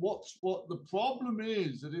good. What the problem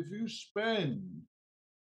is that if you spend,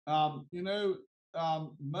 um, you know,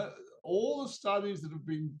 um, all the studies that have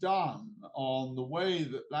been done on the way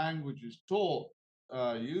that language is taught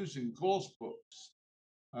using course books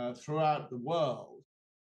throughout the world,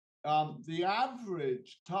 the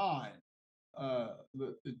average time that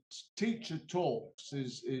the teacher talks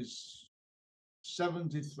is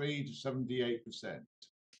 73 to 78%.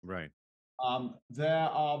 Right. There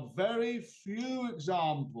are very few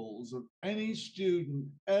examples of any student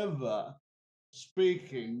ever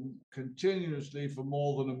speaking continuously for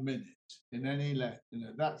more than a minute in any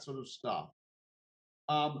lesson, that sort of stuff.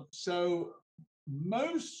 So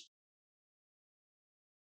most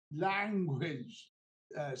language,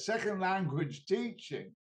 second language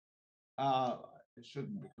teaching, it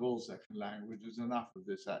shouldn't be called second language. There's enough of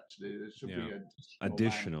this actually. There should be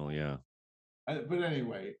additional, yeah. But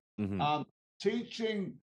anyway, Mm-hmm.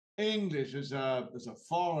 teaching English as a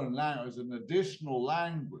foreign language, as an additional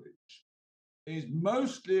language, is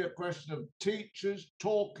mostly a question of teachers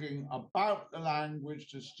talking about the language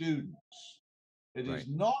to students. It Right. is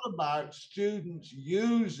not about students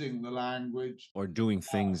using the language Or doing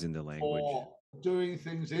things in the language. or doing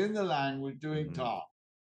things in the language, doing tasks.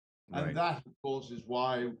 And Right. that, of course, is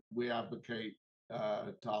why we advocate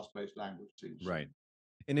task-based language teaching. Right.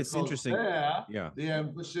 And it's Because interesting. there, Yeah. the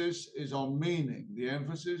emphasis is on meaning. The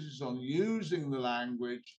emphasis is on using the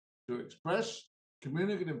language to express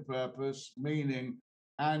communicative purpose, meaning,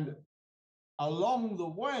 and along the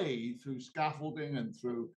way, through scaffolding and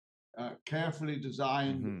through carefully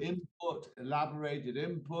designed input, elaborated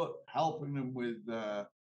input, helping them with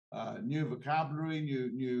new vocabulary,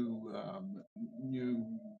 new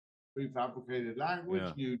prefabricated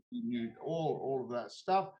language, new all of that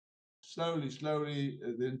stuff. Slowly,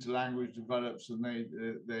 the interlanguage develops, and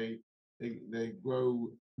they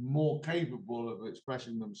grow more capable of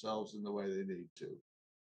expressing themselves in the way they need to.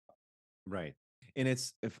 Right. And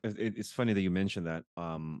it's funny that you mentioned that,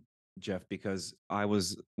 Geoff, because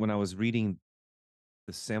when I was reading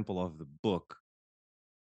the sample of the book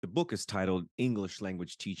is titled English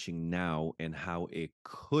Language Teaching Now and How It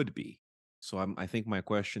Could Be. So I think my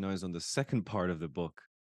question is on the second part of the book,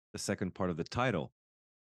 the second part of the title,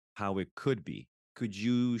 how it could be. Could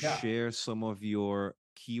you share some of your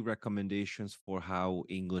key recommendations for how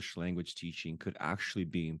English language teaching could actually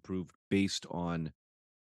be improved based on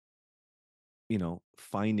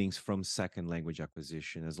findings from second language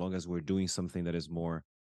acquisition, as long as we're doing something that is more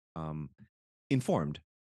informed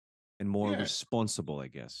and more responsible, I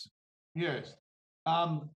guess? Yes.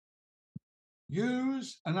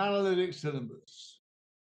 Use an analytic syllabus.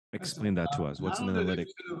 Explain that to us. What's an analytic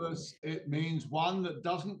syllabus? It means one that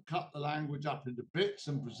doesn't cut the language up into bits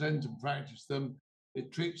and present and practice them.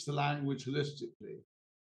 It treats the language holistically.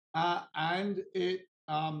 And it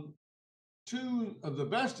two of the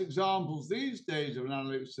best examples these days of an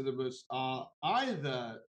analytic syllabus are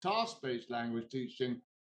either task-based language teaching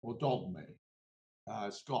or dogme.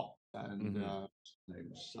 Scott and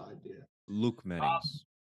name's idea. Luke Meddings.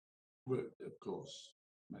 Of course,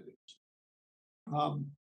 Meddings.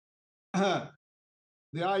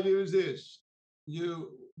 The idea is this: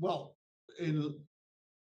 in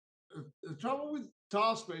the trouble with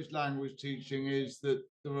task-based language teaching is that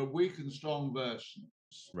there are weak and strong versions.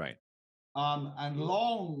 Right. And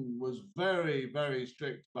Long was very, very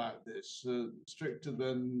strict about this, stricter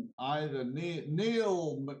than either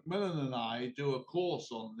Neil Macmillan and I do a course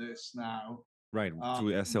on this now. Right,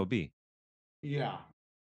 through SLB. Yeah.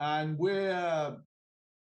 And we're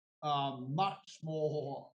much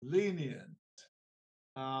more lenient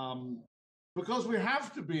because we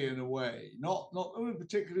have to be, in a way, not that we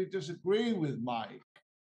particularly disagree with Mike,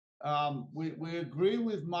 we agree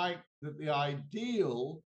with Mike that the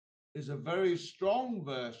ideal is a very strong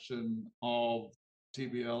version of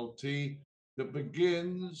TBLT that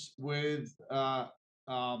begins with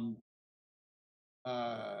um,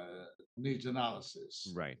 needs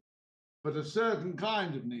analysis. Right. But a certain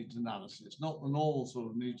kind of needs analysis, not the normal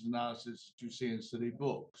sort of needs analysis that you see in study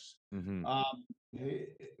books. Mm-hmm.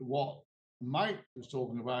 What Mike was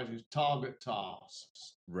talking about is target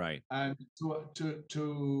tasks. Right. And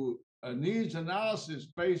to a needs analysis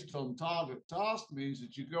based on target task means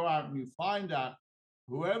that you go out and you find out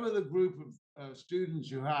whoever the group of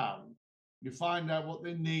students you have, you find out what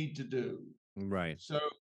they need to do. Right. So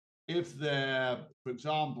if they're, for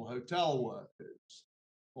example, hotel workers,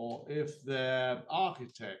 or if they're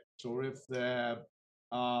architects, or if they're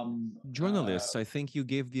journalists, I think you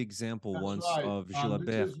gave the example once right. of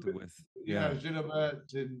Gilbert with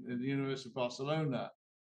Gilbert in the University of Barcelona.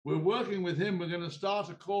 We're working with him. We're going to start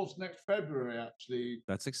a course next February, actually.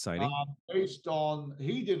 That's exciting. Based on,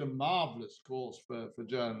 he did a marvelous course for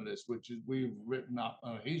journalists, which is we've written up,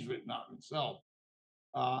 he's written up himself.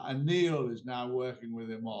 And Neil is now working with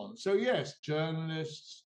him on. So yes,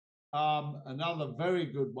 journalists. Another very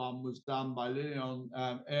good one was done by Lily on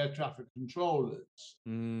air traffic controllers.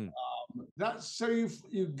 That's so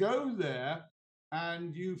you go there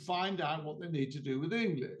and you find out what they need to do with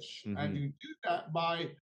English, and you do that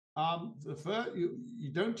by the first. You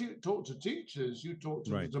don't talk to teachers; you talk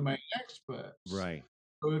to the domain experts. Right.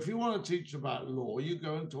 So if you want to teach about law, you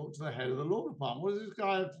go and talk to the head of the law department. What does this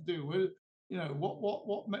guy have to do? What?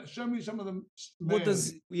 Show me some of them. What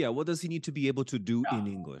does he need to be able to do in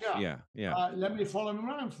English? Yeah. Let me follow him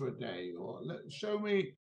around for a day, or show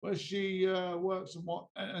me where she works and what,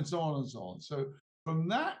 and so on and so on. So from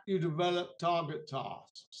that, you develop target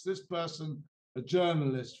tasks. This person, a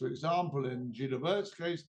journalist, for example, in Gilbert's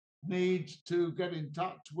case, needs to get in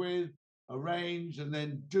touch with, arrange, and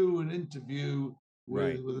then do an interview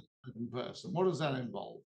with a certain person. What does that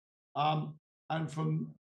involve? And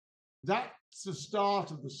from that's the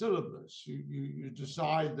start of the syllabus. You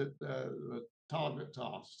decide that the target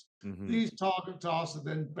tasks. These target tasks are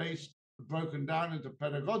then broken down into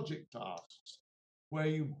pedagogic tasks, where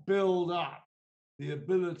you build up the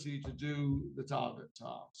ability to do the target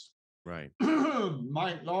task. Right.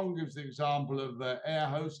 Mike Long gives the example of air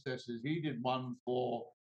hostesses. He did one for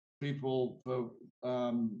people for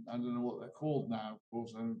I don't know what they're called now. Of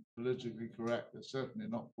course, I'm politically correct. They're certainly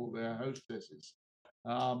not called air hostesses.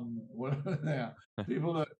 Whatever they are,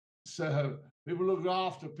 people that people look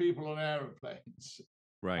after people on aeroplanes.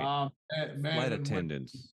 Right. Flight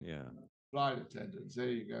attendants. Flight attendants. There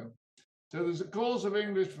you go. So there's a course of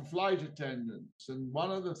English for flight attendants, and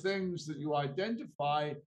one of the things that you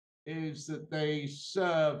identify is that they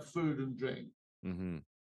serve food and drink.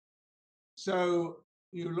 So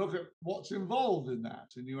you look at what's involved in that,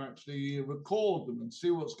 and you actually record them and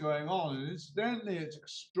see what's going on. And incidentally, it's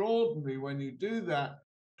extraordinary when you do that,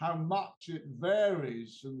 how much it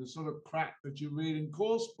varies from the sort of crap that you read in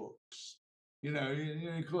course books. You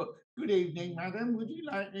call it, "Good evening, madam. Would you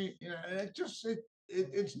like me?"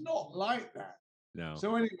 It's not like that. No.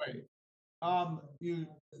 So anyway,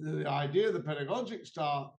 the idea of the pedagogic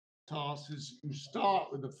task is you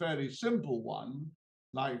start with a fairly simple one,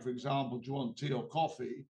 like, for example, do you want tea or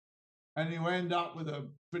coffee? And you end up with a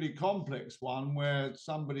pretty complex one where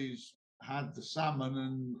somebody's had the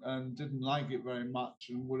salmon and didn't like it very much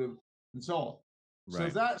and would have, and so on. So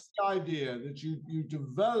that's the idea, that you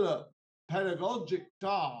develop pedagogic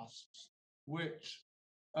tasks which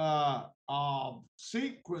are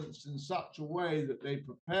sequenced in such a way that they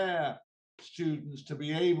prepare students to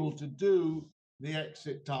be able to do the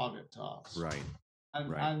exit target task. Right.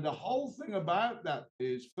 And the whole thing about that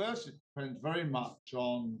is, first, it depends very much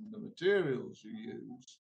on the materials you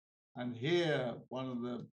use. And here, one of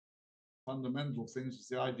the fundamental things is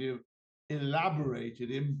the idea of elaborated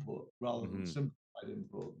input rather than simplified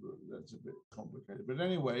input. That's a bit complicated. But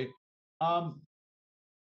anyway,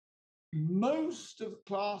 most of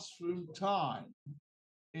classroom time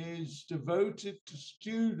is devoted to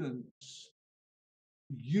students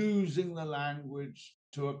using the language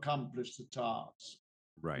to accomplish the task,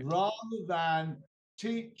 rather than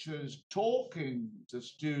teachers talking to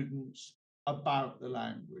students about the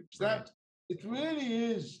language. That it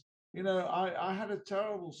really is. I had a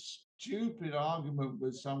terrible, stupid argument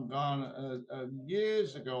with some guy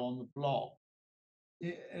years ago on the blog.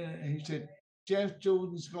 He said, "Geoff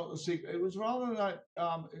Jordan's got the secret." It was rather like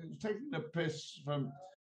it was taking the piss from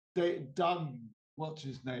Doug. What's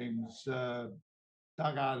his name's?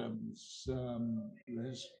 Doug Adams,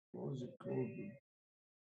 what was it called? The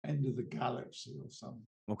End of the Galaxy or something.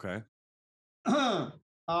 Okay.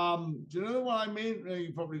 Do you know what I mean? No,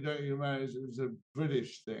 you probably don't. You remember it was a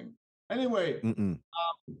British thing. Anyway,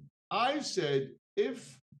 I said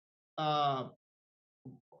if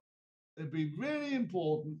it'd be really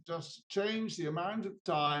important just to change the amount of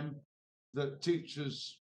time that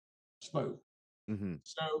teachers spoke.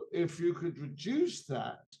 So if you could reduce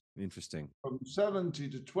that Interesting. from 70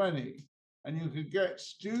 to 20, and you could get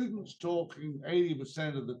students talking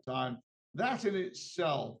 80% of the time, that in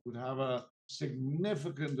itself would have a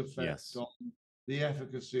significant effect on the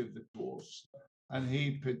efficacy of the course. And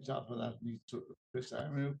he picked up on that and he took the piss out. I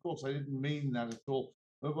mean, of course, I didn't mean that at all.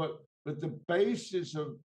 But the basis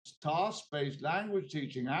of task-based language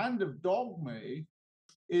teaching and of dogme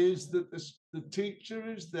is that the teacher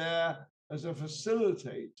is there as a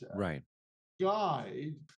facilitator, right,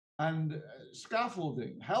 guide, and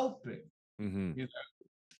scaffolding, helping. You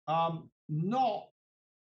know, not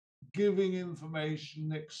giving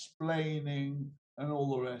information, explaining, and all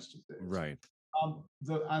the rest of it. Right.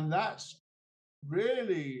 And that's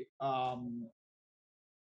really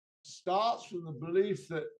starts from the belief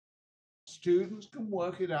that students can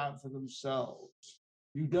work it out for themselves.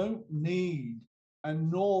 You don't need, and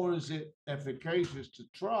nor is it efficacious to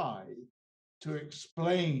try to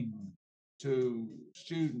explain to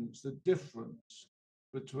students the difference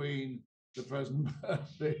between the present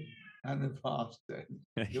perfect and the past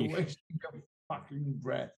tense. You're wasting your fucking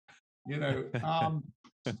breath. You know,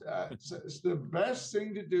 it's the best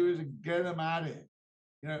thing to do is get them at it.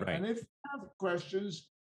 You know, and if you have questions,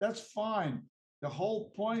 that's fine. The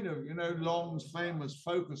whole point of, you know, Long's famous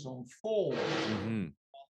focus on form,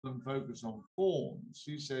 than focus on forms.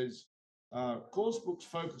 He says, course books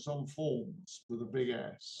focus on forms with a big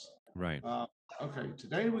S. Right. Okay,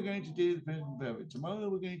 today we're going to do the present perfect. Tomorrow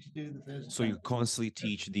we're going to do the present. So you constantly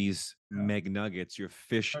teach these McNuggets, your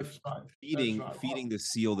fish, feeding the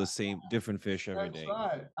seal the same different fish every day.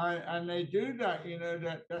 That's right, and they do that. You know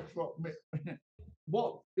that's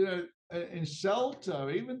what you know in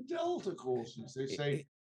CELTA, even Delta courses. They say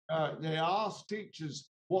they ask teachers,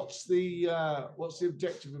 "What's the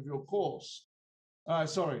objective of your course?"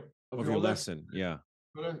 Of your lesson. Yeah.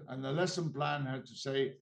 And the lesson plan had to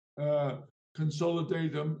say,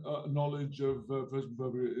 consolidate knowledge of present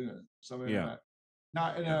perfect, you know, something like that.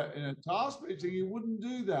 Now, in a task meeting, you wouldn't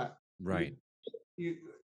do that. Right.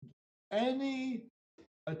 Any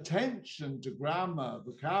attention to grammar,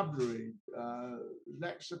 vocabulary,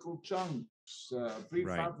 lexical chunks,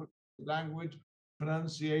 prefabricated language,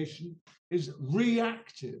 pronunciation is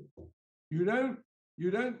reactive. You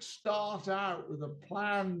don't start out with a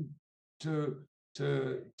plan to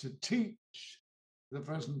teach the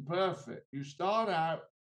present perfect. You start out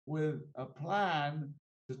with a plan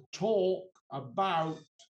to talk about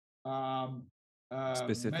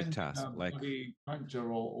specific tasks, like puncture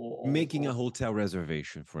or making a hotel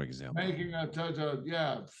reservation, for example. Making a total,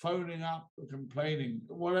 phoning up, complaining,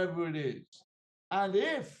 whatever it is. And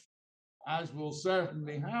if, as will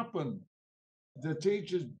certainly happen, the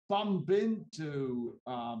teachers bump into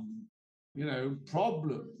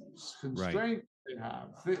problems, constraints they have,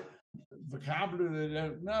 vocabulary they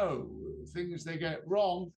don't know, things they get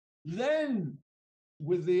wrong, then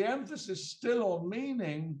with the emphasis still on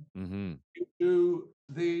meaning, you do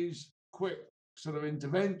these quick sort of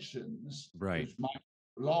interventions, which might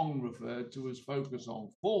Long referred to as focus on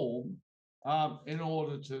form, in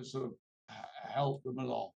order to sort of help them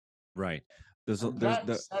along. Right.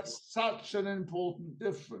 That's such an important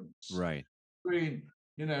difference. Right. Between,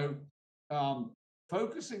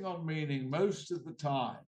 focusing on meaning most of the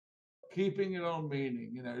time, keeping it on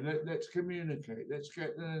meaning, let's communicate, let's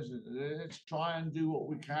try and do what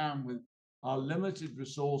we can with our limited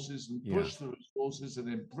resources and push the resources and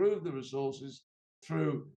improve the resources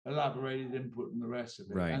through elaborated input and the rest of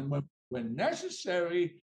it. Right. And when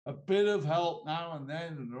necessary, a bit of help now and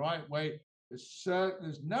then in the right way.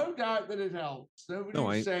 There's no doubt that it helps.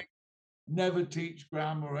 Nobody's saying never teach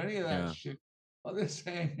grammar or any of that shit. What they're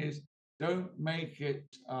saying is don't make it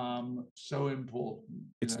so important.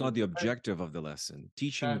 It's not the objective of the lesson.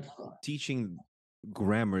 Teaching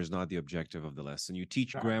grammar is not the objective of the lesson. You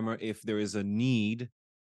teach grammar if there is a need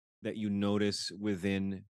that you notice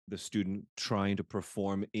within the student trying to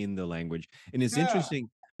perform in the language. And it's interesting.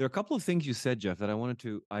 There are a couple of things you said, Geoff, that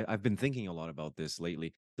I've been thinking a lot about this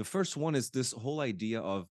lately. The first one is this whole idea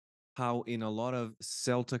of how in a lot of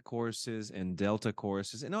CELTA courses and Delta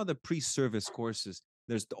courses and other pre-service courses,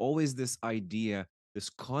 there's always this idea, this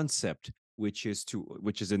concept, which is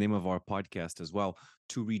the name of our podcast as well,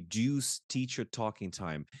 to reduce teacher talking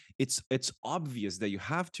time. It's obvious that you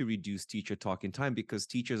have to reduce teacher talking time because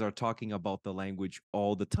teachers are talking about the language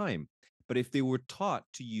all the time. But if they were taught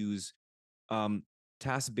to use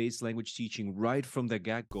task-based language teaching right from the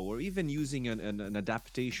get-go, or even using an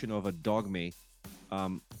adaptation of a dogme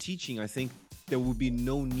teaching, I think there would be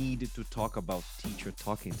no need to talk about teacher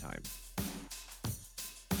talking time.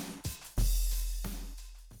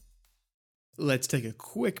 Let's take a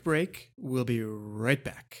quick break. We'll be right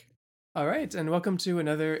back. All right, and welcome to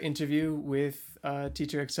another interview with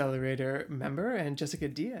Teacher Accelerator member and Jessica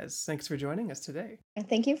Diaz. Thanks for joining us today. And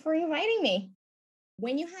thank you for inviting me.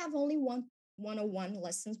 When you have only 101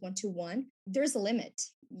 lessons, 1-to-1, there's a limit.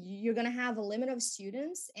 You're going to have a limit of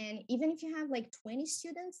students. And even if you have like 20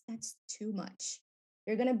 students, that's too much.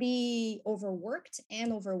 You're going to be overworked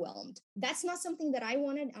and overwhelmed. That's not something that I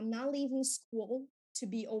wanted. I'm not leaving school to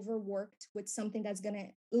be overworked with something that's going to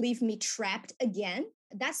leave me trapped again.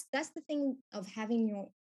 That's the thing of having your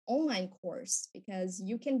online course, because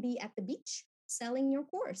you can be at the beach selling your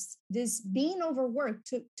course. This being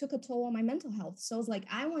overworked took a toll on my mental health. So I was like,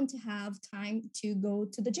 I want to have time to go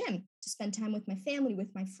to the gym, to spend time with my family,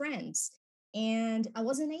 with my friends. And I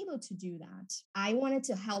wasn't able to do that. I wanted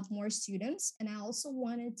to help more students, and I also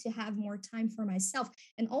wanted to have more time for myself,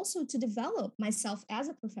 and also to develop myself as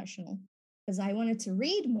a professional, because I wanted to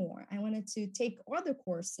read more. I wanted to take other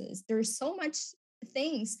courses. There's so much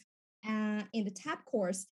things in the TAP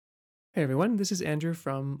course. Hey everyone, this is Andrew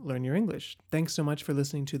from Learn Your English. Thanks so much for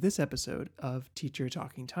listening to this episode of Teacher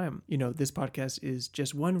Talking Time. You know, this podcast is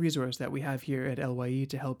just one resource that we have here at LYE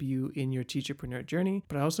to help you in your teacherpreneur journey,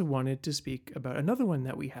 but I also wanted to speak about another one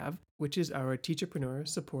that we have, which is our Teacherpreneur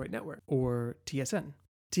Support Network, or TSN.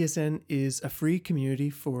 TSN is a free community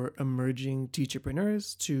for emerging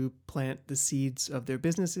teacherpreneurs to plant the seeds of their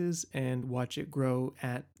businesses and watch it grow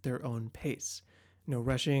at their own pace. No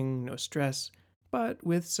rushing, no stress, but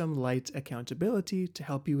with some light accountability to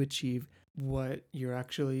help you achieve what you're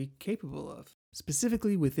actually capable of.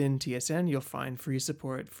 Specifically within TSN, you'll find free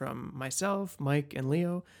support from myself, Mike, and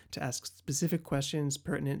Leo to ask specific questions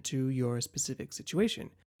pertinent to your specific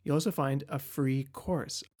situation. You'll also find a free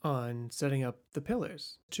course on setting up the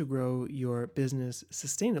pillars to grow your business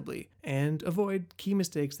sustainably and avoid key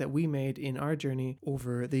mistakes that we made in our journey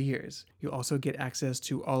over the years. You'll also get access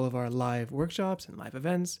to all of our live workshops and live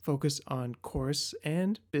events focused on course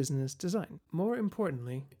and business design. More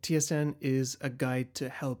importantly, TSN is a guide to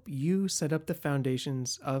help you set up the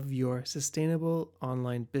foundations of your sustainable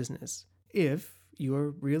online business if you're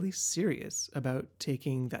really serious about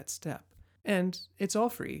taking that step. And it's all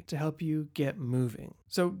free to help you get moving.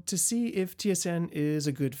 So to see if TSN is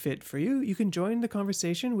a good fit for you, you can join the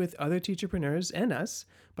conversation with other teacherpreneurs and us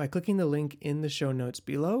by clicking the link in the show notes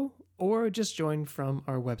below, or just join from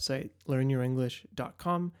our website,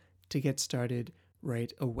 learnyourenglish.com, to get started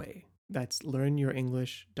right away. That's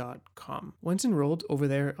learnyourenglish.com. Once enrolled over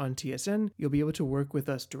there on TSN, you'll be able to work with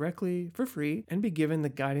us directly for free and be given the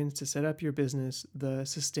guidance to set up your business the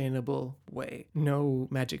sustainable way. No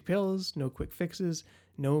magic pills, no quick fixes,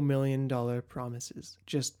 no $1 million promises.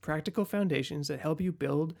 Just practical foundations that help you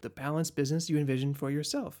build the balanced business you envision for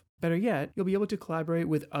yourself. Better yet, you'll be able to collaborate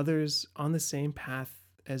with others on the same path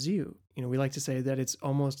as you. You know, we like to say that it's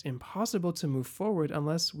almost impossible to move forward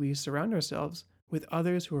unless we surround ourselves with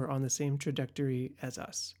others who are on the same trajectory as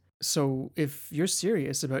us. So if you're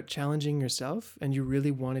serious about challenging yourself and you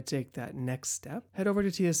really want to take that next step, head over to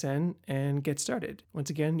TSN and get started. Once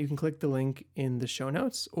again, you can click the link in the show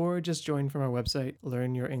notes or just join from our website,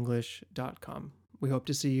 learnyourenglish.com. We hope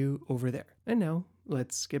to see you over there. And now,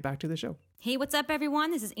 let's get back to the show. Hey, what's up,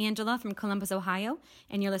 everyone? This is Angela from Columbus, Ohio,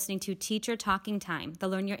 and you're listening to Teacher Talking Time, the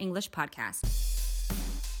Learn Your English podcast.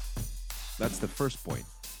 That's the first point.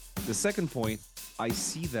 The second point, I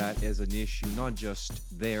see that as an issue, not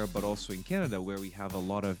just there, but also in Canada, where we have a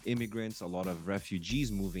lot of immigrants, a lot of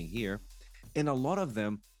refugees moving here, and a lot of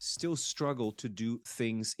them still struggle to do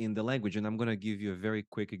things in the language. And I'm going to give you a very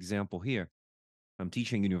quick example here. I'm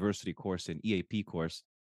teaching a university course, an EAP course,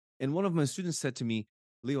 and one of my students said to me,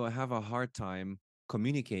 Leo, I have a hard time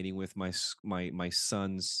communicating with my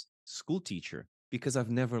son's school teacher because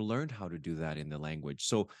I've never learned how to do that in the language.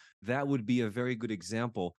 So that would be a very good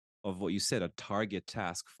example of what you said, a target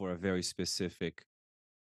task for a very specific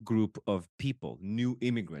group of people, new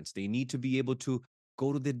immigrants. They need to be able to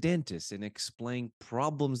go to the dentist and explain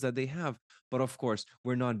problems that they have. But of course,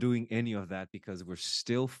 we're not doing any of that because we're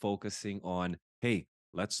still focusing on, hey,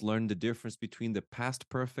 let's learn the difference between the past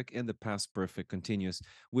perfect and the past perfect continuous,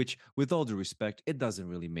 which, with all due respect, it doesn't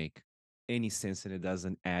really make any sense and it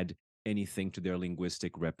doesn't add anything to their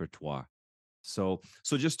linguistic repertoire. So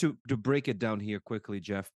just to break it down here quickly,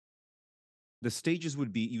 Geoff, the stages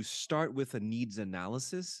would be you start with a needs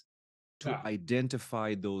analysis to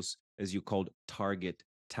identify those, as you called, target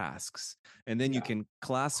tasks, and then you can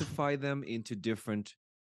classify them into different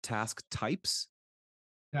task types.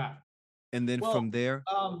 Yeah. And then from there,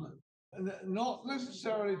 not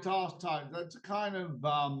necessarily task type. That's a kind of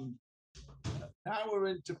now we're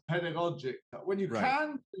into pedagogic. When you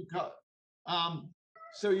can,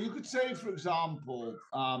 so you could say, for example,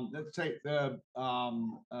 let's take the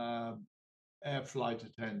air flight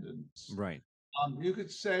attendants. right. You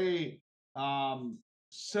could say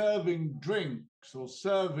serving drinks or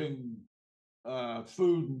serving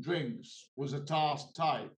food and drinks was a task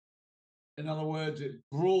type. In other words, it's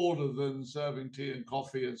broader than serving tea and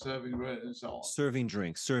coffee and serving bread and so on. Serving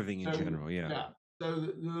drinks, serving in general, yeah. So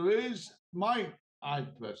there is Mike. I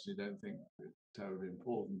personally don't think it's terribly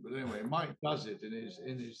important, but anyway, Mike does it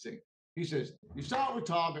in his thing. He says you start with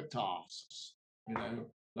target tasks,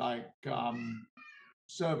 like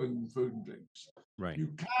serving food and drinks. Right. You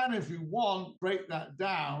can, if you want, break that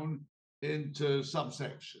down into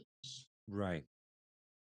subsections. Right.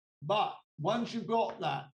 But once you've got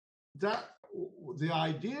that the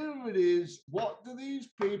idea of it is, what do these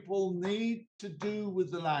people need to do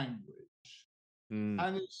with the language? And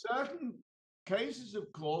in certain cases,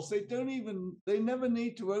 of course, they never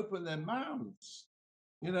need to open their mouths.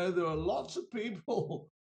 There are lots of people,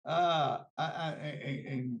 who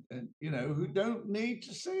don't need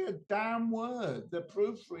to say a damn word. They're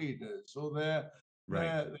proofreaders, or they're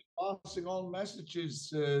passing on messages,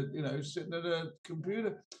 sitting at a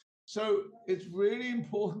computer. So it's really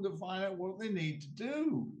important to find out what they need to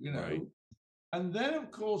do, Right. And then,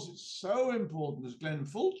 of course, it's so important, as Glenn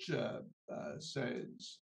Fulcher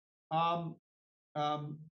says, Glenn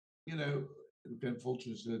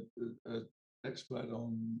Fulcher is an expert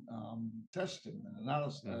on testing and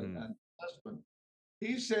analysis and assessment.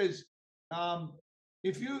 He says,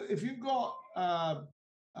 if you've got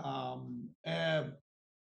air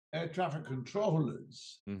traffic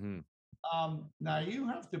controllers, now you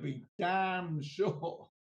have to be damn sure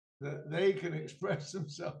that they can express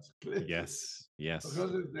themselves clearly. Yes.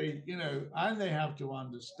 Because if they, and they have to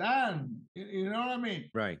understand, you know what I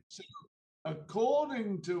mean? Right. So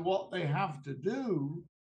according to what they have to do,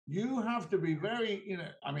 you have to be very,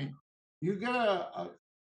 you get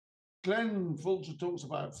Glenn Fulcher talks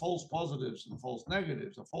about false positives and false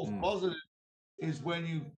negatives. A false positive is when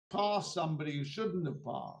you pass somebody who shouldn't have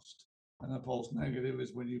passed. And a false negative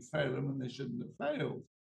is when you fail them and they shouldn't have failed.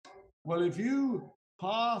 Well, if you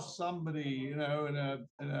pass somebody, in a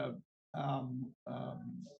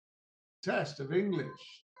test of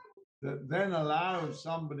English that then allows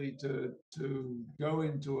somebody to go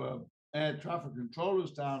into a air traffic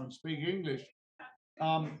controller's town and speak English,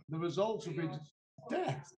 the results will be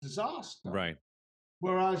death, disaster. Right.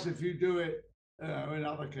 Whereas if you do it, in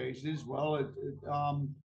other cases, well,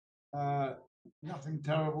 nothing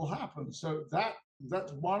terrible happens. So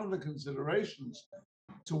that's one of the considerations.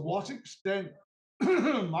 To what extent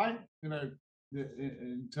might,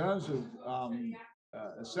 in terms of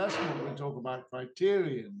assessment, we talk about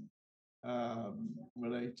criterion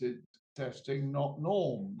related testing, not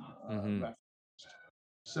norm referenced.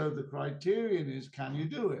 So the criterion is, can you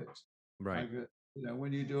do it? Right. Like,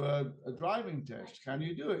 when you do a driving test, can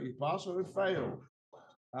you do it? You pass or you fail.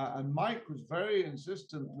 And Mike was very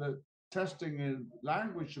insistent that testing in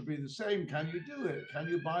language should be the same. Can you do it? Can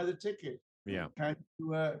you buy the ticket? Yeah. Can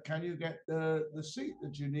you get the seat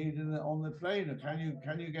that you need on the plane? Or can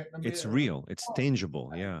you get them? It's real. It's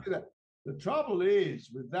tangible. Yeah. The trouble is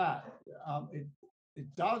with that,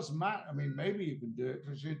 it does matter. I mean, maybe you can do it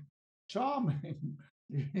because you're charming,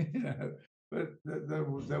 but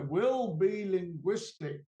there will be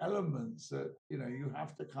linguistic elements that you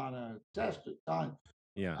have to kind of test at times.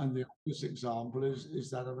 Yeah. And the obvious example is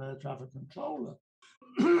that of air traffic controller.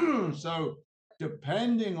 So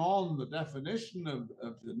depending on the definition of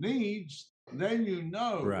the needs, then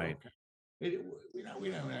right. Okay, we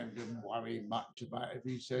don't have to worry much about if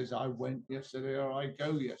he says I went yesterday or I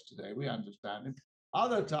go yesterday. We understand him.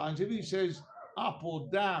 Other times, if he says up or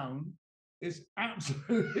down, it's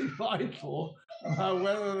absolutely vital about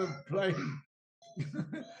whether the plane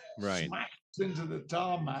right. smacks into the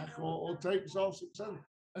tarmac or takes off successfully,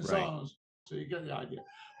 and so on. So you get the idea.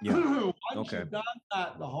 Yeah. Once you've done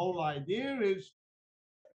that, the whole idea is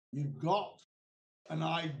you've got an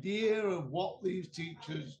idea of what the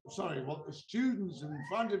students in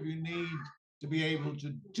front of you need to be able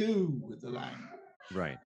to do with the language.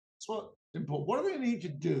 Right. That's what's important. What do they need to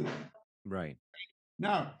do? Right.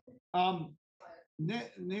 Now,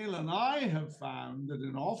 Neil and I have found that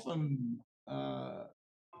often the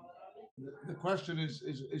question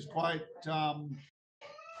is quite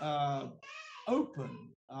open.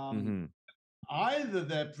 either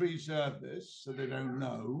they're pre-service, so they don't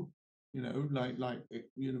know, like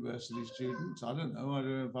university students. I don't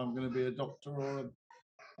know if I'm going to be a doctor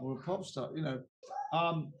or a pop star,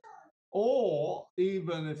 or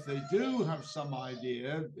even if they do have some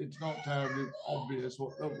idea, it's not terribly obvious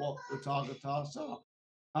what the target tasks are.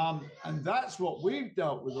 And that's what we've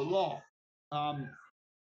dealt with a lot.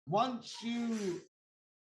 Once you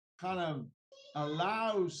kind of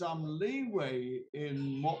allow some leeway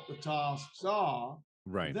in what the tasks are,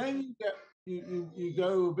 Right. then you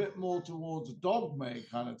go a bit more towards a dogma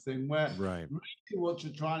kind of thing, where Right. really what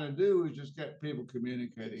you're trying to do is just get people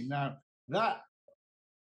communicating. Now, that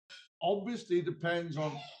obviously depends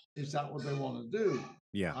on, is that what they want to do?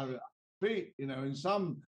 Yeah. I repeat, in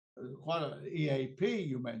some, quite an EAP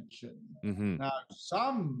you mentioned. Mm-hmm. Now,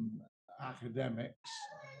 some academics,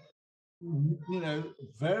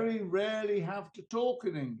 very rarely have to talk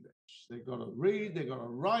in English. They got to read, they got to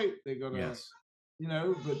write, they got to, Yes.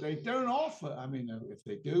 but they don't offer. I mean, if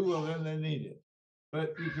they do, well, then they need it.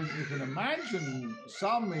 But you can imagine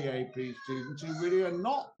some EAP students who really are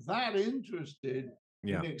not that interested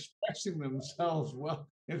in expressing themselves well,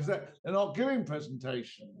 because they're not giving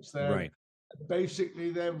presentations. Right.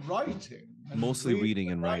 They're writing, Mostly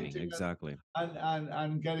reading and writing, exactly.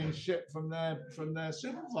 and getting shit from their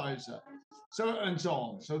supervisor, and so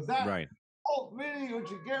on. So that right. Really what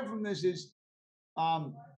you get from this is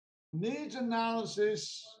needs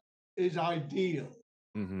analysis is ideal.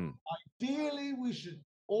 Mm-hmm. Ideally, we should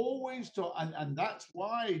always talk, and that's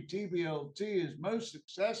why TBLT is most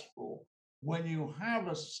successful when you have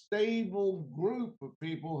a stable group of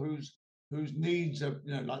people whose needs are,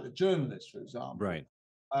 like the journalists, for example. Right.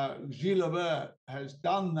 Gilbert has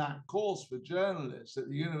done that course for journalists at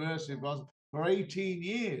the University of Boston for 18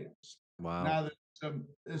 years. Wow. Now,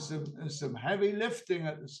 there's some heavy lifting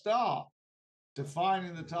at the start,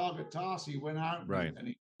 defining the target task. He went out and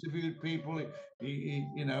he interviewed people, he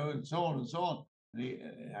and so on and so on. And he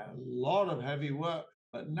had a lot of heavy work,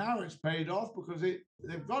 but now it's paid off because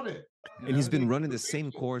they've got it. And he's been running the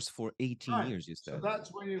same course for 18 years, you said. So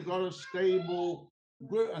that's when you've got a stable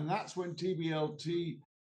group, and that's when TBLT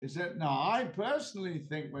is that. Now, I personally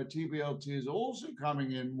think where TBLT is also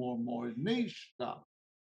coming in more and more is niche stuff.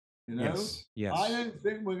 Yes. I don't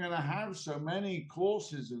think we're going to have so many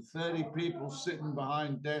courses of 30 people sitting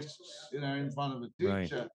behind desks, in front of a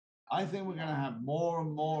teacher. Right. I think we're going to have more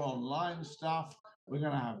and more online stuff. We're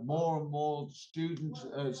going to have more and more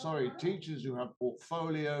teachers who have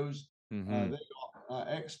portfolios. Mm-hmm. They've got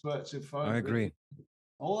experts in I agree.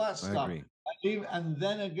 All that stuff. I agree. And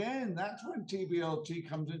then again, that's when TBLT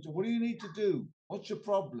comes into, what do you need to do? What's your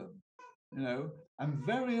problem? And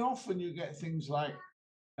very often you get things like,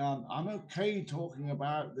 I'm okay talking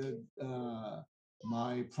about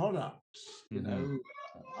my products. I'm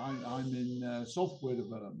in software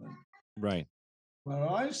development. Right. Where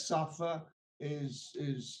I suffer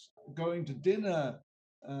is going to dinner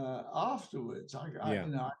afterwards. I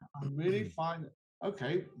really find,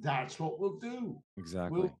 okay, that's what we'll do.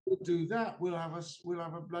 Exactly. We'll do that. We'll have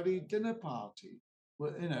a bloody dinner party.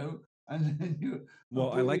 Well, and then you.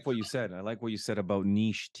 Well, I like what you said. I like what you said about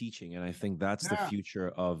niche teaching, and I think that's the future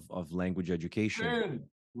of language education.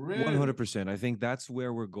 Really? 100%. I think that's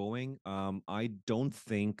where we're going. I don't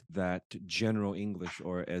think that general English,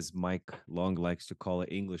 or as Mike Long likes to call it,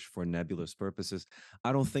 English for nebulous purposes,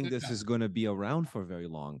 I don't think this is going to be around for very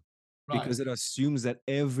long, because it assumes that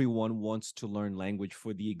everyone wants to learn language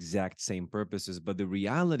for the exact same purposes. But the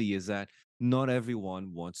reality is that not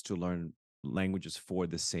everyone wants to learn languages for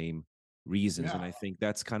the same reasons. And I think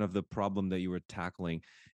that's kind of the problem that you were tackling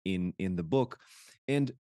in the book.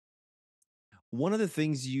 And one of the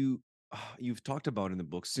things you've talked about in the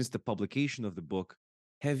book since the publication of the book,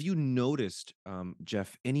 have you noticed,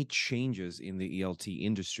 Geoff, any changes in the ELT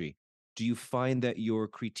industry? Do you find that your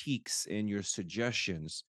critiques and your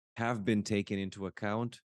suggestions have been taken into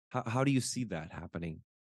account? How do you see that happening?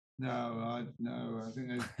 No, I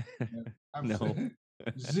think no.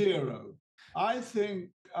 Zero. I think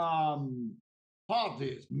partly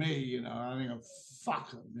it's me, I think fuck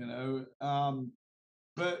them,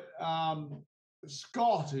 but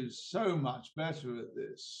Scott is so much better at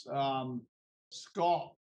this.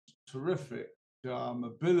 Scott, terrific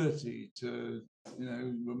ability to,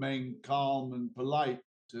 remain calm and polite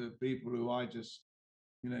to people who I just,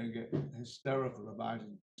 get hysterical about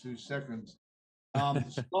in 2 seconds.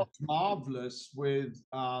 Scott's marvelous with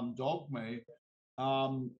Dogme,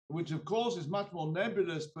 which of course is much more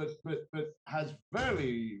nebulous, but has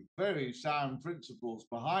very, very sound principles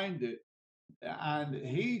behind it. And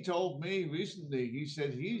he told me recently, he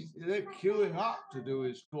said they're queuing up to do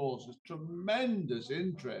his course. There's tremendous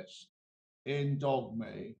interest. in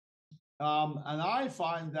dogme. And I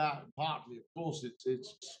find that partly, of course,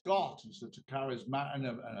 it's Scott, who's such a charismatic,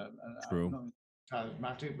 and True. not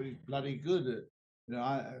charismatic, but he's bloody good at.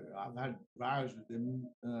 I've had rows with him,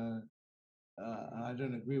 and I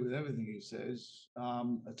don't agree with everything he says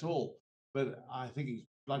at all. But I think he's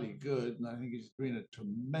bloody good, and I think he's been a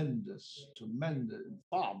tremendous,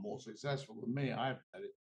 far more successful than me.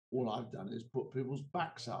 All I've done is put people's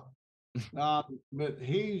backs up. But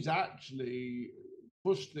he's actually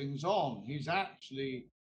pushed things on. He's actually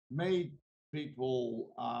made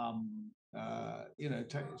people,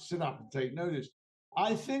 sit up and take notice.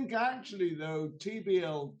 I think actually, though,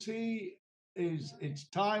 TBLT its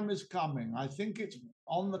time is coming. I think it's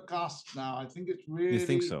on the cusp now. I think it's really. You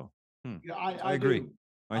think so? Yeah, I agree. do.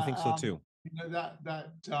 I think so too.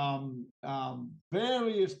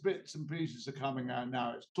 Various bits and pieces are coming out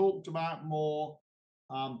now. It's talked about more.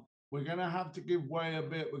 We're going to have to give way a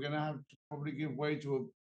bit. We're going to have to probably give way to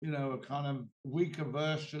a kind of weaker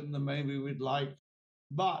version than maybe we'd like.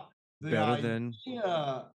 But the idea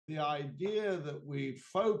that we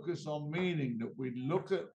focus on meaning, that we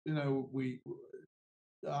look at,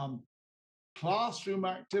 classroom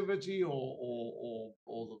activity or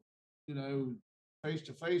the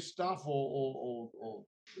face-to-face stuff or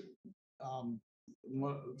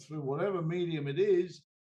through whatever medium it is,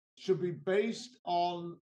 should be based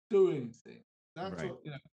on doing things. That's Right. what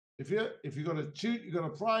If you got a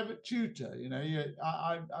private tutor.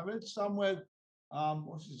 I read somewhere,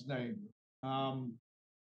 what's his name? The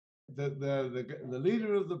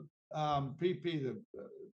leader of the PP, the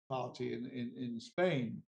party in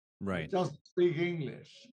Spain, Right. doesn't speak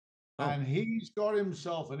English, Oh. and he's got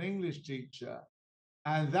himself an English teacher,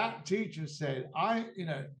 and that teacher said,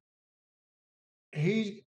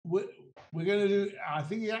 we're going to do. I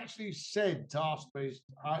think he actually said task-based.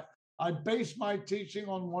 I base my teaching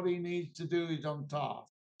on what he needs to do. He's on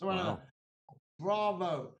task. So Wow.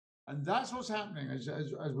 Bravo. And that's what's happening, as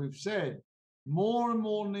we've said. More and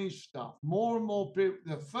more niche stuff, more and more people.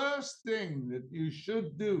 The first thing that you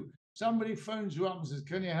should do, somebody phones you up and says,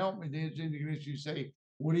 "Can you help me, dear English?" You say,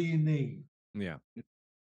 "What do you need?" Yeah.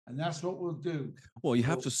 And that's what we'll do. Well, you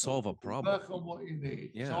have to solve a problem. Work on what you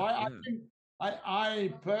need. Yeah. So I think,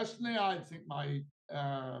 I personally, I think my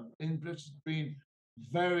input has been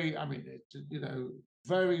very,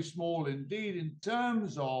 very small indeed in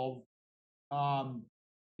terms of,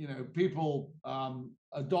 people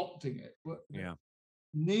adopting it. Yeah.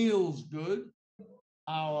 Neil's good.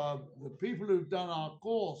 The people who've done our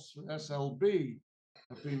course with SLB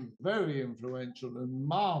have been very influential and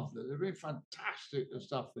marvelous. They've been fantastic, the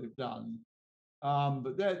stuff they've done.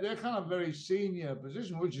 But they're kind of very senior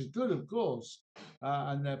position, which is good, of course,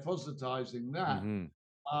 and they're positivizing that.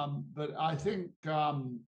 But I think,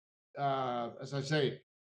 as I say,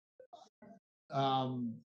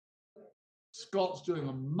 Scott's doing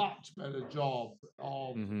a much better job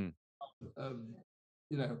of,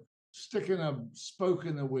 sticking a spoke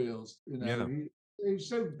in the wheels. He's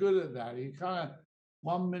so good at that. He kind of,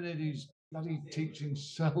 one minute he's bloody teaching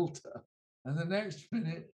CELTA, and the next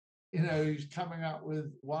minute, he's coming up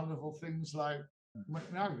with wonderful things like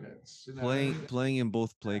McNuggets. Playing in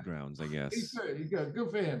both playgrounds, I guess. He's good.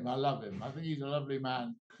 Good for him. I love him. I think he's a lovely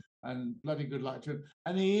man, and bloody good luck to him.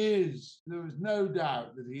 And he is. There is no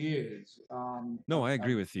doubt that he is. No, I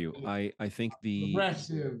agree with you. I think the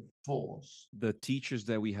progressive force. The teachers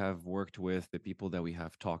that we have worked with, the people that we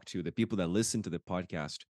have talked to, the people that listen to the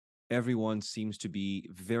podcast, everyone seems to be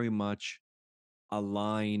very much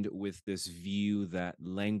aligned with this view that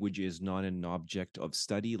language is not an object of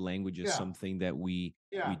study. Language is something that we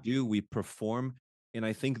do, we perform. And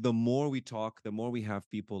I think the more we talk, the more we have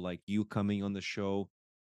people like you coming on the show.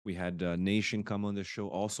 We had Nation come on the show,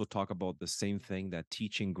 also talk about the same thing, that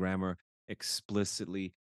teaching grammar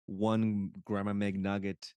explicitly, one grammar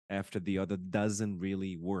McNugget after the other, doesn't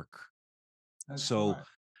really work. That's so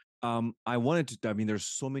right. I wanted to, there's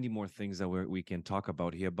so many more things that we can talk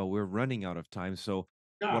about here, but we're running out of time. So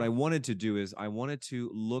what I wanted to do is I wanted to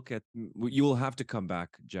look at, you will have to come back,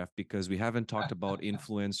 Geoff, because we haven't talked about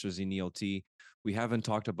influencers in ELT. We haven't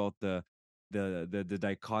talked about the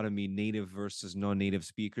dichotomy native versus non-native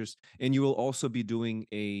speakers. And you will also be doing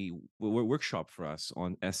a workshop for us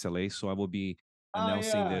on SLA. So I will be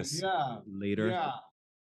announcing this later. Yeah.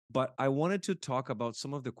 But I wanted to talk about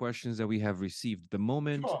some of the questions that we have received. The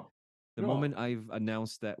moment I've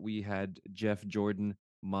announced that we had Geoff Jordan,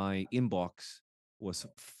 my inbox was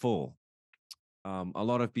full. A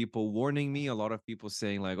lot of people warning me, a lot of people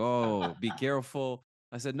saying like, "Oh, be careful."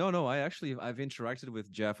 I said, no, I've interacted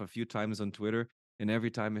with Geoff a few times on Twitter, and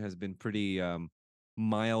every time it has been pretty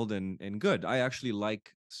mild and good. I actually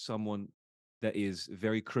like someone that is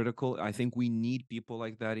very critical. I think we need people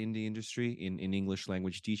like that in the industry in English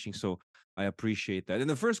language teaching. So I appreciate that. And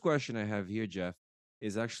the first question I have here, Geoff,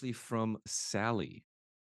 is actually from Sally.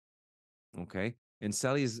 Okay. And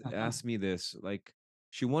Sally has asked me this, like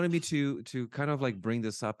she wanted me to kind of like bring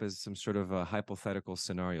this up as some sort of a hypothetical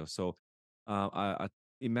scenario. So I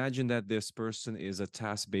imagine that this person is a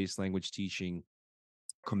task-based language teaching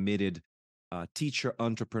committed teacher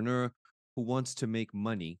entrepreneur who wants to make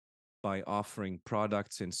money by offering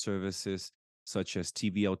products and services such as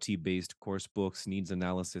TBLT based course books, needs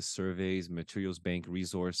analysis surveys, materials bank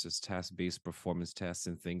resources, task based performance tests,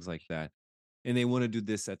 and things like that. And they want to do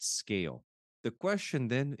this at scale. The question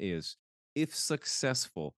then is, if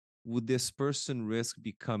successful, would this person risk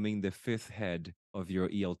becoming the fifth head of your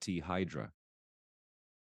ELT Hydra?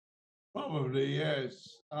 Probably,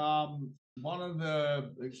 yes. One of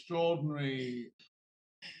the extraordinary,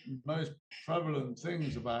 most prevalent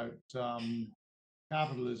things about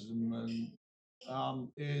capitalism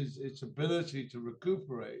is its ability to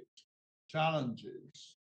recuperate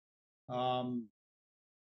challenges.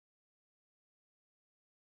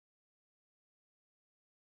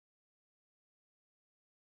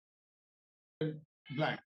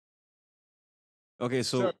 Blank. Okay,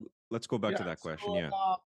 so let's go back to that question. Yeah.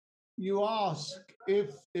 You ask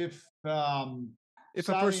if If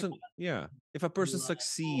a Sally person, yeah, if a person you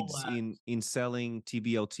succeeds that, in selling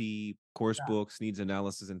TBLT course yeah, books, needs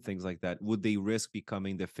analysis, and things like that, would they risk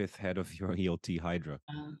becoming the fifth head of your ELT Hydra?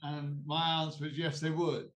 and my answer is yes, they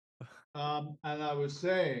would. And I was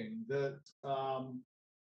saying that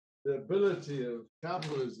the ability of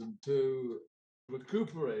capitalism to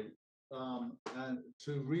recuperate and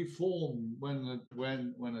to reform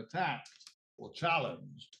when attacked or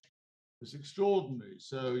challenged is extraordinary.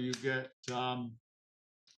 So you get,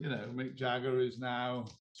 Mick Jagger is now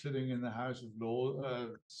sitting in the House of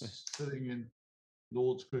Lords, sitting in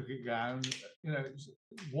Lord's cricket gown.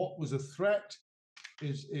 What was a threat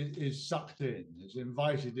is sucked in, is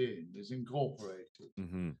invited in, is incorporated.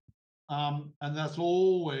 Mm-hmm. And that's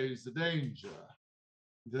always the danger,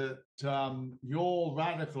 that your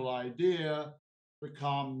radical idea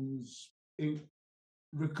becomes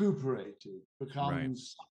recuperated,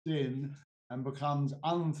 becomes sucked in, and becomes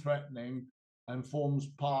unthreatening, and forms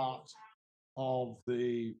part of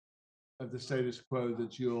the status quo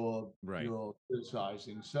that you're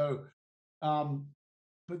criticizing. So,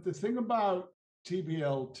 but the thing about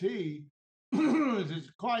TBLT is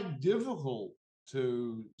it's quite difficult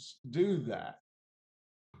to do that.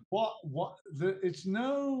 It's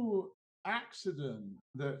no accident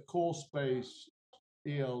that course-based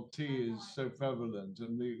ELT is so prevalent,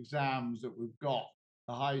 and the exams that we've got,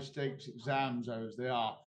 the high-stakes exams are as they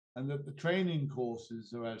are, and that the training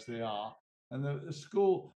courses are as they are, and that the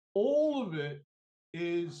school, all of it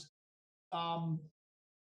is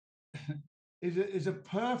is a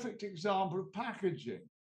perfect example of packaging.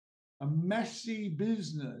 A messy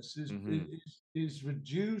business is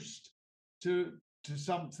reduced to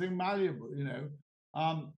something malleable.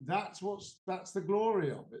 That's the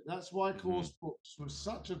glory of it. That's why course books was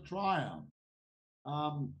such a triumph,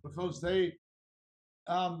 because they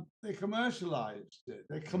commercialized it.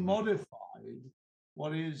 They commodified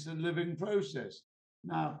what is a living process.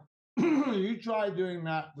 Now, you try doing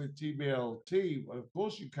that with TBLT. Well, of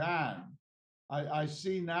course you can. I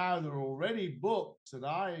see now there are already books that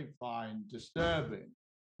I find disturbing.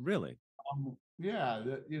 Really? Yeah,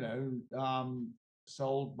 that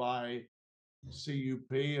sold by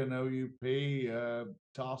CUP and OUP,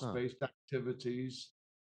 task-based activities,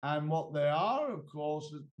 and what they are, of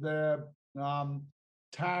course, they're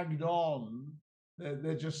tagged on.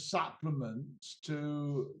 They're just supplements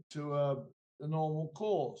to a normal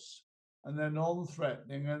course, and they're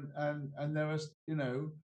non-threatening, and there is,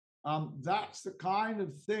 that's the kind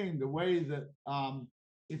of thing. The way that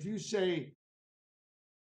if you say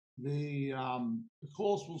the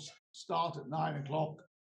course will start at 9 o'clock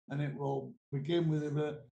and it will begin with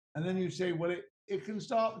and then you say, well, it can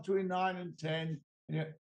start between 9 and 10.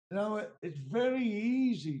 And it's very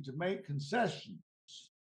easy to make concessions,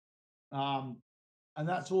 and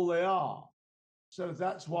that's all they are. So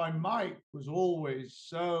that's why Mike was always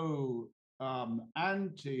so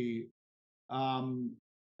anti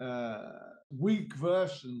weak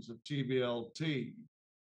versions of TBLT,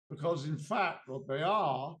 because in fact what they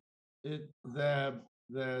are,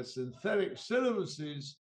 they're synthetic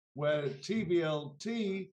syllabuses where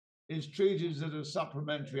TBLT is treated as a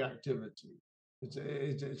supplementary activity. It's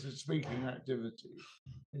a speaking activity.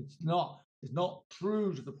 It's not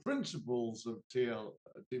true to the principles of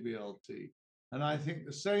TBLT. And I think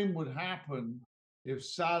the same would happen if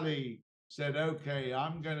Sally said, okay,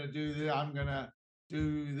 I'm going to do this, I'm going to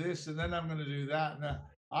do this, and then I'm going to do that. And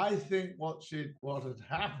I think what had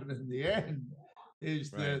happened in the end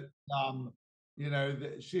is Right. that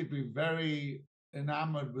that she'd be very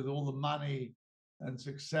enamored with all the money and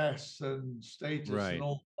success and status and Right.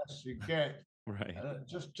 all that you get. Right.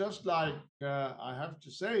 Just like I have to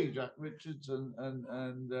say, Jack Richards and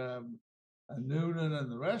Noonan and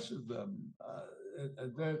the rest of them,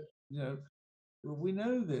 that we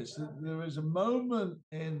know this, that there is a moment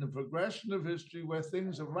in the progression of history where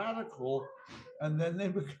things are radical, and then they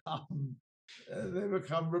become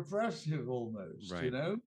repressive almost. Right.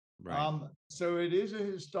 Right. So it is a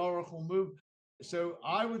historical move. So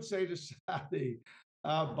I would say to Sally,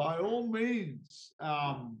 by all means,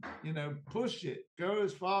 push it, go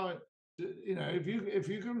as far. If you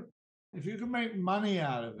can make money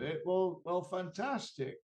out of it, well,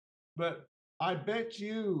 fantastic. But I bet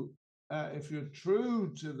you, if you're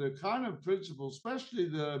true to the kind of principles, especially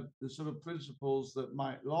the sort of principles that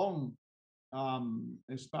Mike Long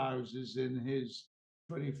espouses in his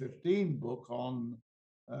 2015 book on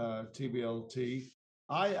TBLT,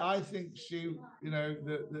 I think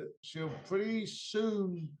that she'll pretty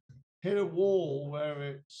soon hit a wall where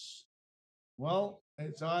it's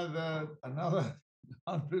either another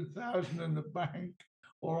 100,000 in the bank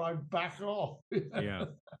or I back off. Yeah.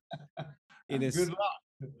 And good luck.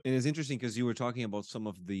 And it's interesting because you were talking about some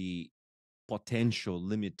of the potential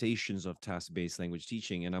limitations of task-based language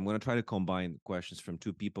teaching, and I'm going to try to combine questions from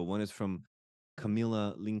two people. One is from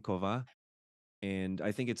Kamila Linkova, and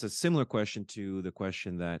I think it's a similar question to the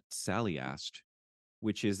question that Sally asked,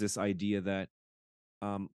 which is this idea that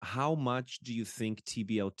how much do you think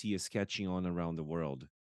TBLT is catching on around the world?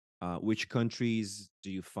 Which countries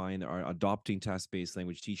do you find are adopting task-based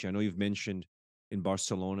language teaching? I know you've mentioned in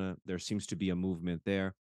Barcelona, there seems to be a movement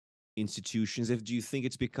there. Institutions, do you think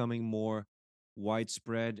it's becoming more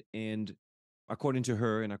widespread? And according to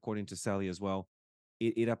her and according to Sally as well,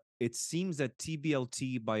 it seems that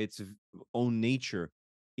TBLT by its own nature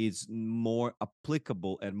is more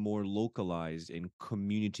applicable and more localized and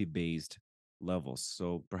community-based levels.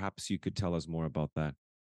 So perhaps you could tell us more about that.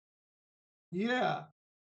 Yeah.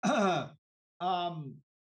 There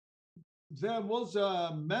was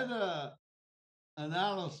a meta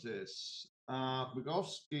analysis,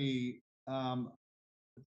 Vygotsky,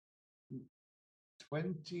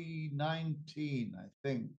 2019, I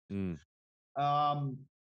think,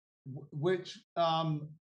 which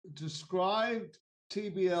described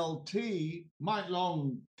TBLT. Mike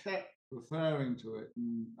Long kept referring to it,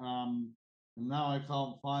 and now I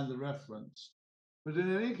can't find the reference. But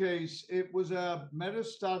in any case, it was a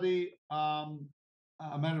meta-study, a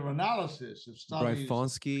meta-analysis of studies.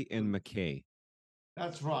 Bryfonsky and McKay.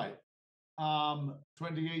 That's right.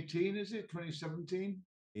 2018, is it? 2017?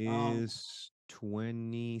 Is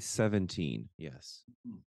 2017, yes.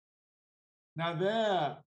 Now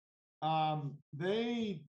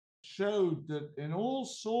they showed that in all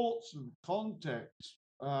sorts of contexts,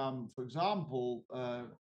 for example,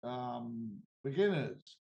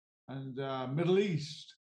 beginners and Middle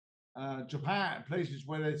East, Japan, places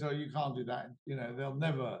where they say you can't do that, they'll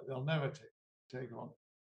never take on.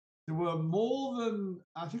 There were more than,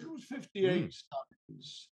 I think it was 58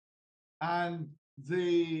 studies, and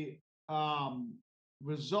the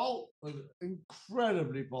result was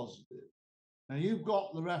incredibly positive. Now you've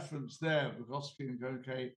got the reference there, Vygotsky and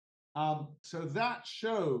Kokay. So that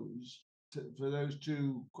shows, for those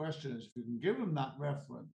two questioners, if you can give them that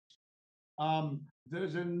reference,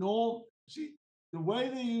 there's see, the way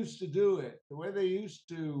they used to do it, the way they used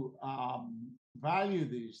to value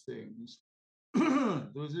these things, there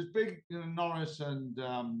was this big Norris and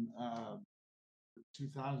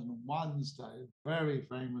 2001 study, very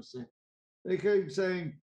famously. They keep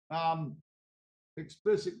saying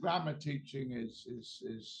explicit grammar teaching is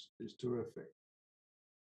terrific,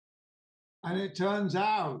 and it turns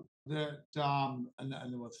out that and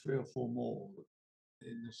there were 3 or 4 more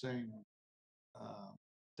in the same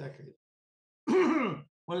decade.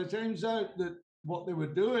 Well, it turns out that what they were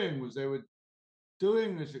doing was they were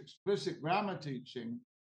doing this explicit grammar teaching,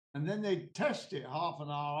 and then they test it half an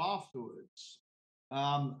hour afterwards,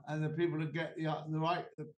 and the people would get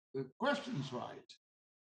the questions right.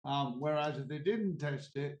 Whereas if they didn't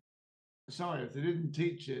test it, if they didn't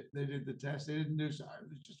teach it, they did the test, they didn't do so. It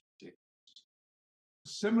was just ridiculous.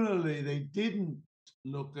 Similarly, they didn't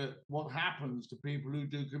look at what happens to people who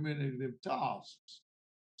do communicative tasks.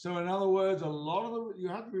 So in other words, you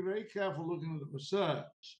have to be very careful looking at the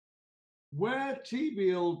research. Where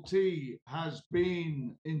TBLT has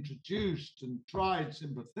been introduced and tried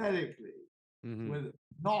sympathetically,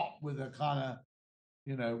 not with a kind of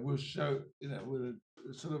we'll show, with a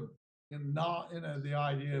sort of not, the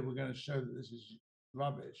idea we're going to show that this is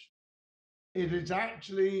rubbish. It has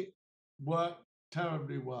actually worked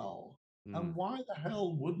terribly well. And why the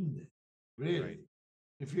hell wouldn't it? Really? Right.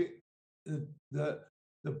 If you the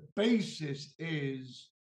basis is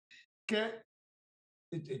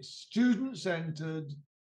it's student centered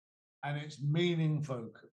and it's meaning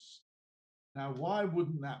focused. Now, why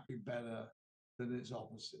wouldn't that be better than its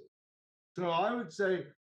opposite? So I would say,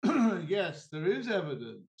 yes, there is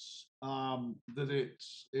evidence that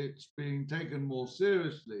it's being taken more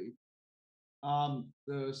seriously.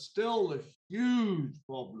 There are still huge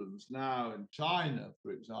problems now in China,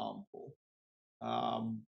 for example,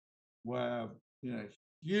 where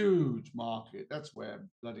huge market. That's where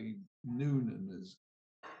bloody Noonan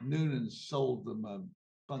sold them a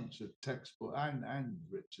bunch of textbook and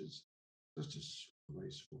Richards. Just a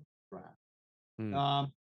wasteful crap.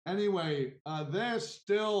 Anyway, their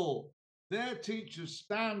teachers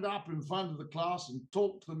stand up in front of the class and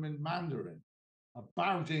talk to them in Mandarin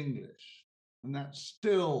about English. And that's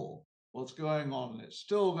still what's going on. It's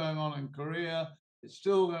still going on in Korea. It's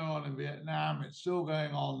still going on in Vietnam. It's still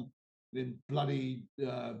going on in bloody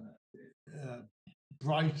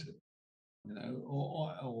Brighton,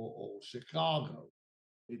 or Chicago.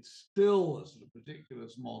 It's still a sort of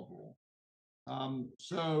ridiculous model.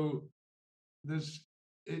 So there's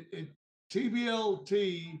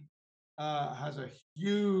TBLT has a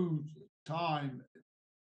huge time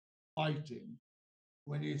fighting.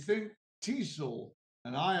 When you think TESOL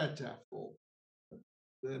and IATEFL,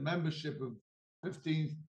 the membership of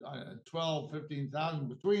 15,000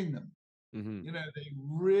 between them, they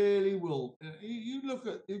really will. You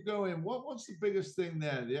go in, what's the biggest thing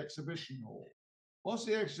there? The exhibition hall. What's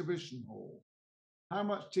the exhibition hall? How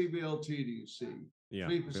much TBLT do you see? Yeah,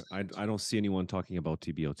 3%. I don't see anyone talking about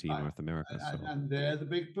TBLT in North America. And they're the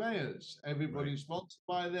big players. Everybody's sponsored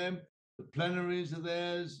by them. The plenaries are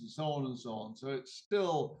theirs, and so on and so on. So it's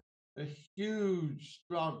still a huge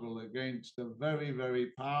struggle against a very,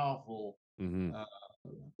 very powerful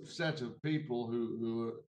set of people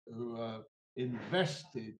who are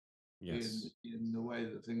invested in the way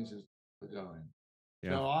that things are going.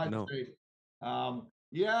 Yeah, so I'd say,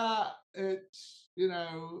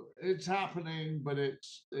 it's happening, but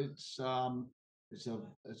it's a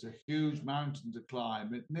huge mountain to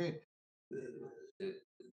climb.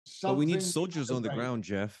 But we need soldiers on the ground,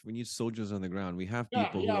 Geoff. We need soldiers on the ground. We have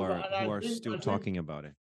people who are still talking about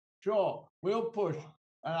it. Sure, we'll push.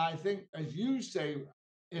 And I think, as you say,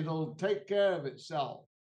 it'll take care of itself.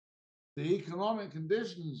 The economic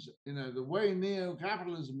conditions, the way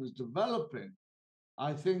neo-capitalism is developing,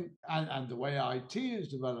 I think, and the way IT is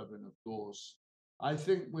developing, of course, I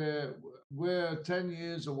think we're 10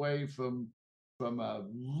 years away from a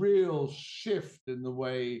real shift in the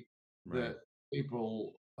way that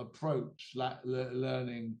people approach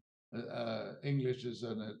learning English as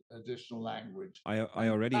an additional language. I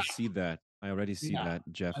already see that. I already see that,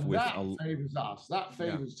 Geoff. And that favors us. That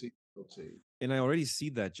favors TBLT. And I already see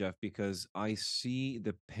that, Geoff, because I see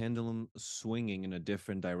the pendulum swinging in a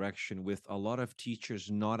different direction with a lot of teachers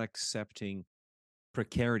not accepting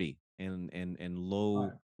precarity and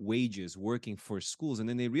low wages working for schools. And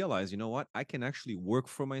then they realize, you know what? I can actually work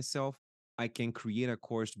for myself. I can create a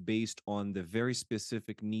course based on the very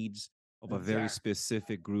specific needs of a very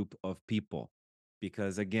specific group of people.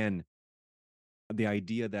 Because again, the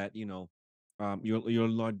idea that, you're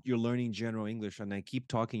learning general English, and I keep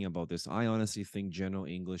talking about this. I honestly think general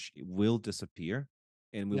English will disappear,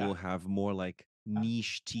 and we will have more like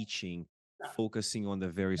niche teaching, focusing on the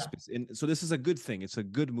very specific. And so this is a good thing. It's a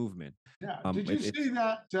good movement. Did you see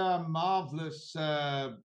that marvelous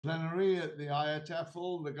plenary at the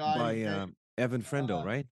IATEFL? The guy by Evan Frendo,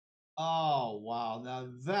 right? Oh wow! Now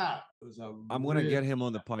that was I'm going to get him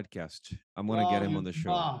on the podcast. I'm going to get him on the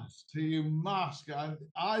show. You must.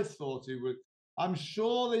 I thought he would. I'm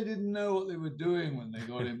sure they didn't know what they were doing when they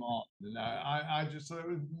got him on. I just thought it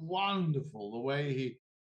was wonderful the way he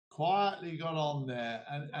quietly got on there,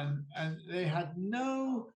 and they had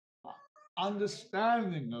no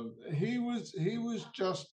understanding of. He was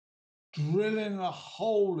just drilling a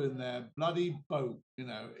hole in their bloody boat.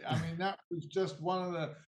 I mean, that was just one of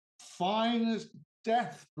the finest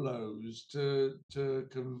death blows to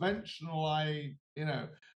conventional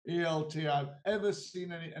ELT I've ever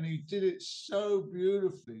seen and he did it so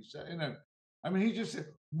beautifully. So I mean, he just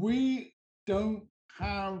said, we don't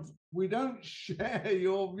share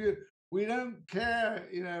your view, we don't care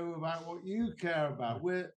about what you care about.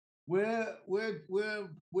 We're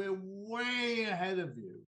way ahead of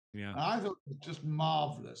you. And I thought it was just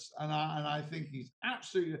marvelous, and I think he's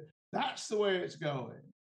absolutely. That's the way it's going.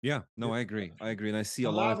 Yeah, no, I agree. And I see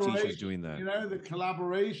a lot of teachers doing that. You know, the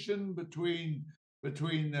collaboration between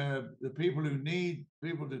the people who need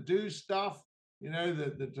people to do stuff, you know,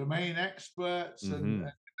 the domain experts and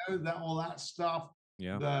you know, that all that stuff.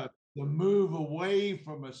 Yeah. The move away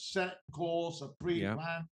from a set course, a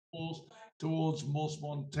pre-planned course, towards more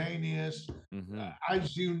spontaneous,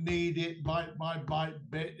 as you need it, bite by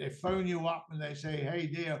bit. They phone you up and they say, "Hey,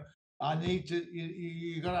 dear, I need to.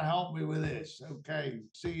 You got to help me with this." Okay,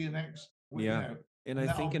 see you next week. Yeah, You know, and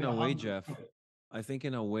I think in a way, Geoff, I think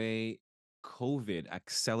in a way, COVID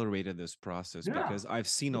accelerated this process because I've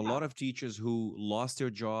seen a lot of teachers who lost their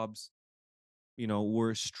jobs, you know,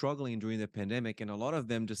 were struggling during the pandemic, and a lot of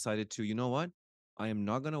them decided to, you know what, I am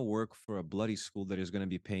not going to work for a bloody school that is going to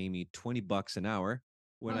be paying me $20 an hour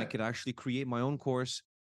when I could actually create my own course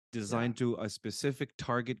designed to a specific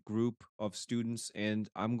target group of students, and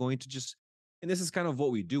I'm going to just, and this is kind of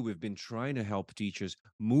what we do. We've been trying to help teachers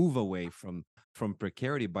move away from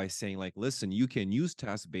precarity by saying, like, listen, you can use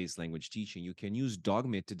task-based language teaching, you can use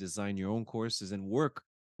Dogma to design your own courses and work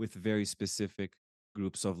with very specific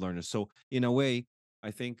groups of learners. So in a way,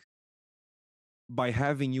 I think by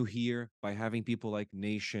having you here, by having people like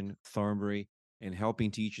Nation, Thornbury, and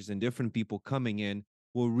helping teachers and different people coming in,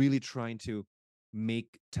 we're really trying to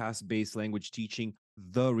make task-based language teaching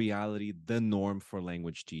the reality, the norm for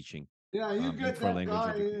language teaching. Yeah, you get that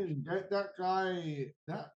guy in, get that guy,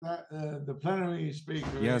 the plenary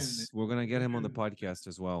speaker. Yes, we're gonna get him on the podcast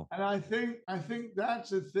as well. And I think that's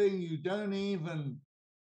the thing. You don't even.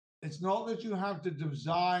 It's not that you have to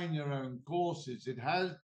design your own courses.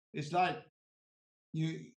 It's like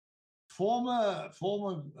you form a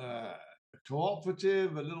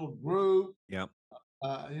cooperative, a little group. Yeah.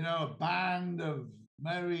 You know, a band of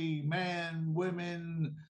merry men,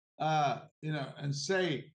 women. You know, and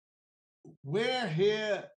say, we're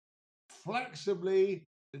here flexibly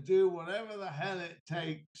to do whatever the hell it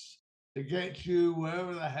takes to get you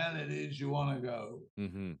wherever the hell it is you want to go.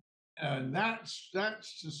 And that's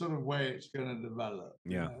the sort of way it's going to develop.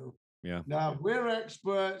 Yeah. You know? Yeah. Now we're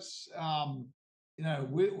experts. You know,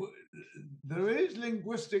 there is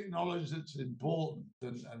linguistic knowledge that's important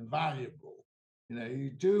and valuable. You know,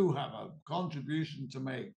 you do have a contribution to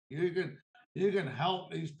make. You can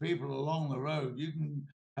help these people along the road. You can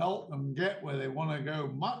help them get where they want to go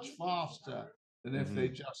much faster than if they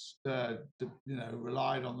just you know,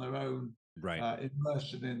 relied on their own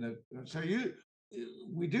immersion in the. So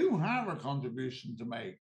we do have a contribution to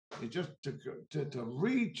make. It just to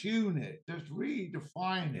retune it, just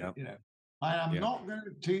redefine it. You know, I am not going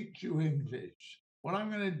to teach you English. What I'm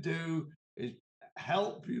going to do is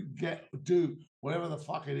help you do whatever the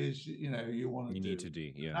fuck it is, you know, you want to do. You need to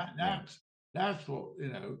do. Yeah. That's what, you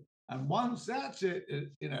know. And once that's it,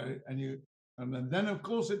 you know, and then of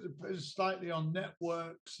course it depends slightly on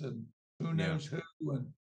networks and who knows who and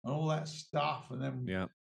all that stuff, and then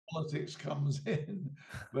politics comes in.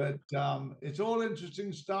 But it's all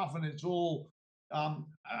interesting stuff, and it's all. I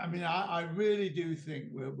mean, I really do think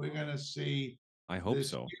we're going to see. I hope this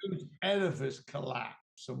so. Huge edifice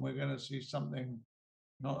collapse, and we're going to see something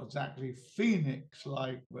not exactly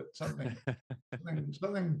Phoenix-like, but something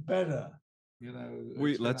better. You know,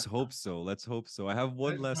 let's hope so. Let's hope so. I have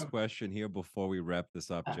one last question here before we wrap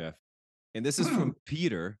this up, Geoff. And this is from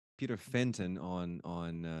Peter Fenton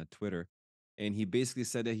on Twitter. And he basically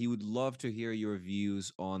said that he would love to hear your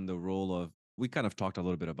views on the role of, we kind of talked a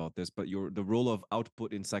little bit about this, but the role of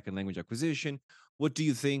output in second language acquisition. What do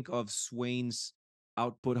you think of Swain's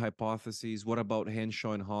output hypotheses? What about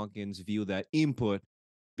Henshaw and Hawkins' view that input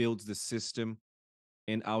builds the system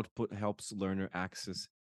and output helps learner access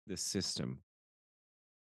the system?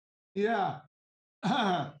 Yeah.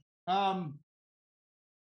 It's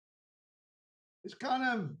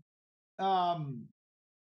kind of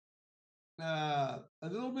a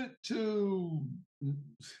little bit too.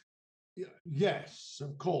 Yes,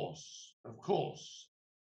 of course.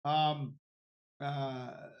 I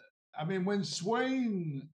mean, when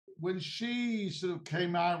she sort of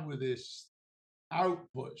came out with this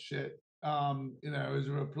output shit, you know, as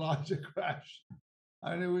a reply to Crash,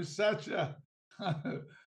 and it was such a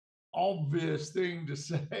obvious thing to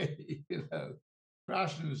say, you know.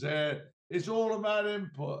 Krashen said it's all about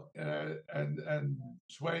input, and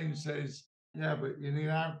Swain says, yeah, but you need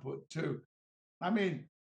output too. I mean,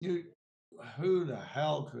 who the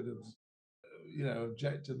hell could have, you know,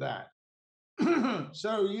 object to that?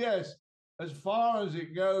 So yes, as far as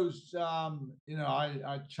it goes, you know,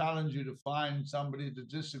 I challenge you to find somebody to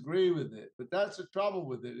disagree with it. But that's the trouble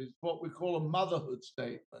with it. It's what we call a motherhood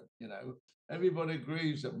statement. You know, everybody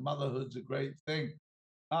agrees that motherhood's a great thing.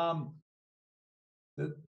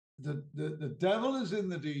 The the devil is in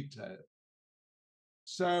the detail.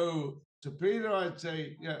 So to Peter, I'd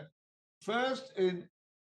say, yeah, first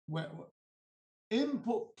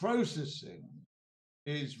input processing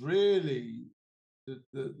is really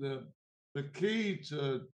the key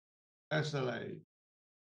to SLA,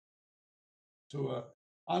 to a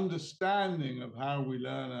understanding of how we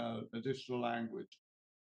learn a additional language.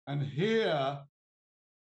 And here,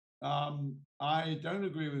 I don't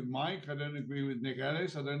agree with Mike. I don't agree with Nick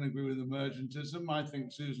Ellis. I don't agree with emergentism. I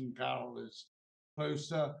think Susan Carroll is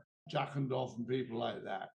closer, Jackendorf and people like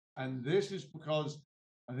that. And this is because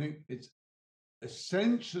I think it's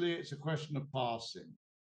a question of passing.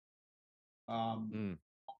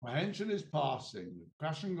 Comprehension is passing.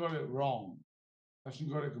 Krashen got it wrong. Krashen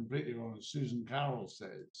got it completely wrong, as Susan Carroll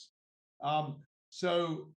says.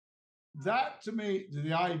 So that, to me,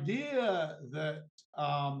 the idea that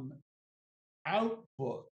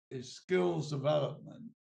output is skills development,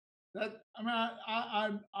 that, I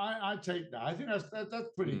mean, I take that. I think that's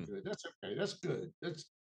pretty good. That's okay. That's good.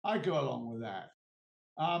 I go along with that.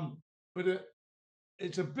 But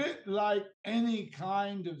it's a bit like any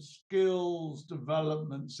kind of skills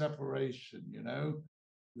development separation,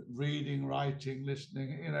 reading, writing,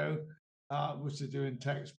 listening, which they do in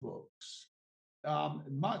textbooks.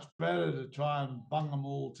 Much better to try and bung them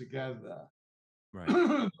all together. Right.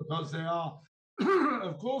 Because they are,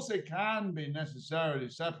 of course, they can be necessarily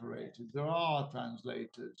separated. There are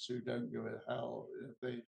translators who don't give a hell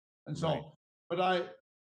and so on. But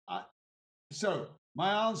so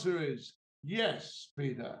my answer is yes,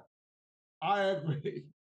 Peter, I agree.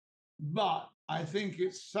 But I think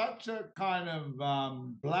it's such a kind of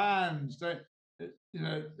bland state,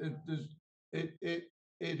 it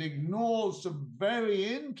ignores some very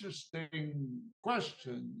interesting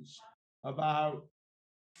questions about,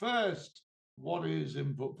 first, what is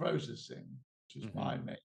input processing, which is my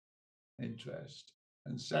main interest,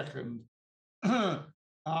 and second,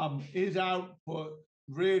 is output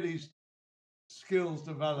really skills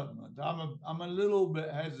development? I'm a little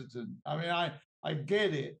bit hesitant. I mean, I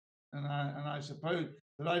get it, and I suppose,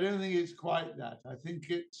 but I don't think it's quite that. I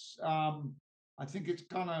think it's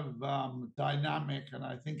kind of dynamic, and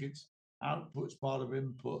I think it's output's part of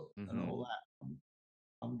input and all that.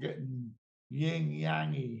 I'm getting yin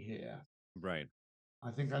yangy here. Right.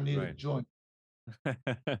 I think I need a joint.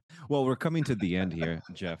 Well, we're coming to the end here,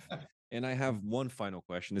 Geoff, and I have one final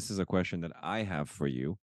question. This is a question that I have for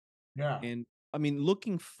you. Yeah. And I mean,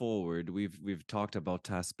 looking forward, we've talked about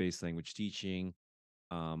task-based language teaching,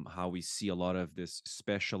 how we see a lot of this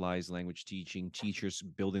specialized language teaching, teachers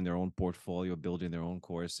building their own portfolio, building their own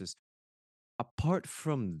courses. Apart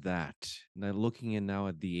from that, now looking in now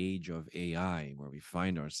at the age of AI, where we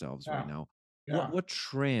find ourselves right now, what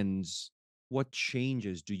trends, what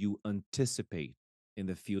changes do you anticipate in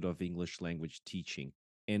the field of English language teaching?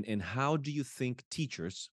 And how do you think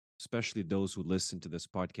teachers, especially those who listen to this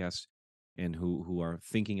podcast and who are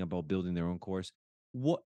thinking about building their own course,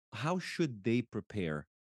 how should they prepare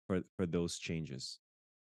for those changes?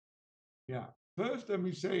 Yeah. First, let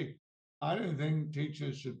me say, I don't think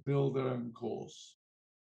teachers should build their own course.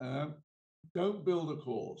 Don't build a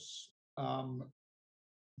course.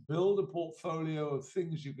 Build a portfolio of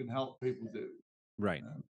things you can help people do. Right.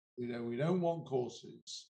 We don't want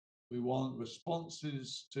courses. We want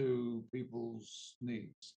responses to people's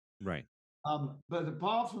needs. Right. But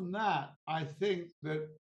apart from that, I think that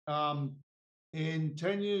in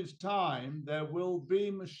 10 years' time, there will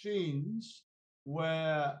be machines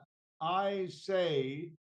where I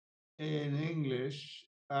say in English,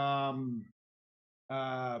 I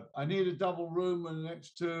need a double room, and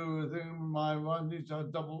next to my wife needs a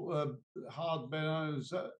double hard bed,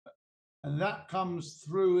 and that comes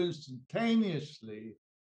through instantaneously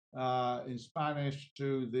in Spanish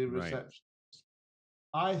to the reception.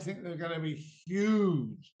 I think there are going to be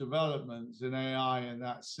huge developments in AI in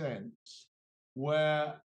that sense,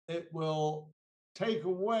 where it will take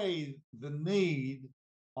away the need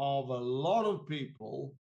of a lot of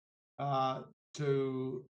people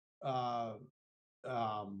to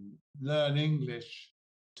learn English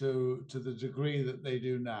to the degree that they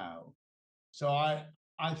do now. So I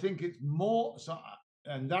think it's more so,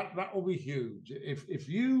 and that will be huge. If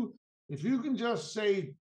you can just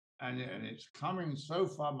say, and it's coming so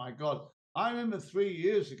far, my God. I remember 3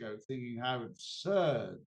 years ago thinking how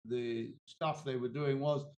absurd the stuff they were doing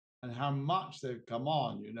was, and how much they've come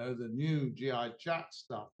on. The new GI chat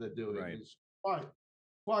stuff they're doing is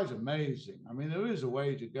quite amazing. I mean, there is a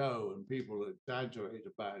way to go, and people exaggerate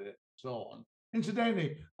about it, and so on.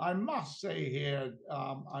 Incidentally, I must say here,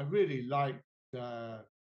 I really liked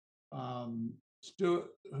Stuart,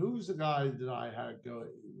 who's the guy that I had go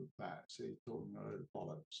at you about? See, talking about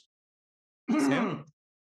bollocks. Sam?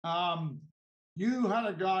 You had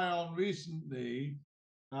a guy on recently,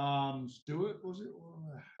 Stuart, was it?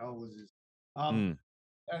 What the hell was his? And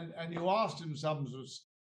you asked him some sort of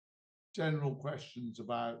general questions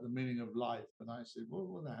about the meaning of life, and I said, "Well,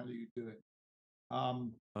 what the hell are you doing?" I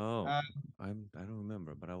don't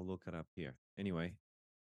remember, but I'll look it up here. Anyway,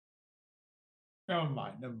 never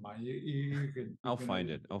mind. You can. I'll find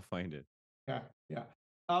it. I'll find it. Yeah.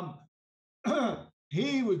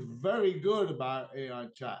 He was very good about AI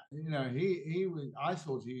chat. He was. I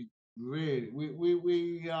thought he really.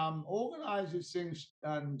 We organized this thing,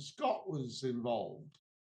 and Scott was involved,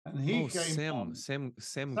 and he came on. Sam.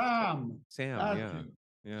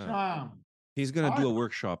 Yeah. Sam. He's gonna do a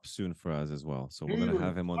workshop soon for us as well, so we're gonna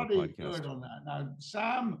have him on the podcast. Good on that. Now,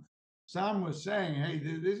 Sam was saying, "Hey,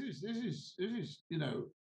 this is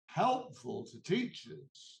helpful to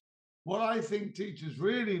teachers. What I think teachers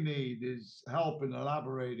really need is help in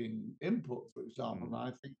elaborating input, for example, and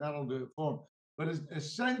I think that'll do it for them. But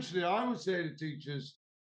essentially, I would say to teachers,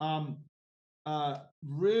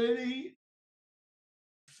 really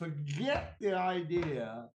forget the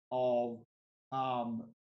idea of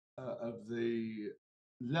the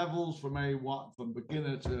levels from A1, from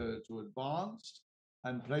beginner to advanced,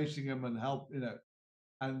 and placing them and help,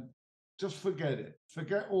 and just forget it.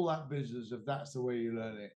 Forget all that business if that's the way you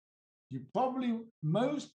learn it.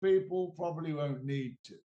 Most people probably won't need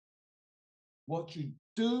to. What you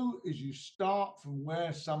do is you start from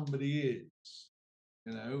where somebody is,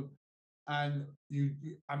 and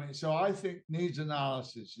so I think needs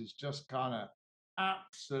analysis is just kind of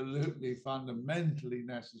absolutely fundamentally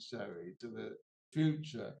necessary to the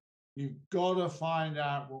future. You've got to find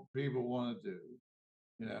out what people want to do,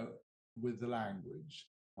 with the language.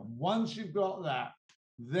 And once you've got that,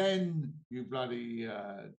 then you bloody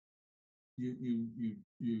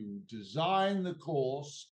you design the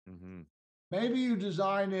course. Mm-hmm. Maybe you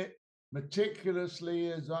design it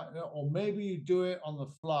meticulously, or maybe you do it on the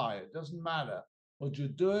fly. It doesn't matter. What you're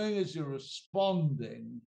doing is you're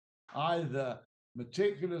responding either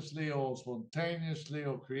meticulously or spontaneously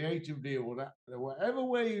or creatively or whatever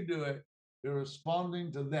way you do it. You're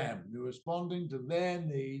responding to them. You're responding to their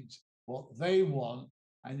needs, what they want,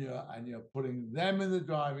 and you're putting them in the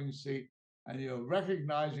driving seat. And you're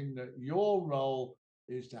recognizing that your role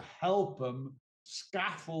is to help them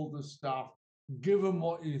scaffold the stuff, give them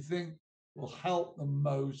what you think will help them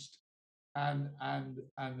most, and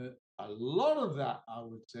a lot of that, I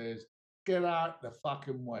would say, is get out the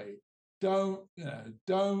fucking way. Don't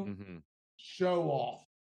show off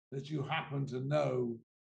that you happen to know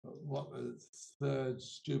what the third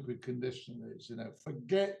stupid condition is.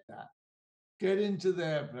 Forget that. Get into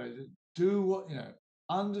their place. Do what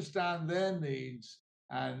understand their needs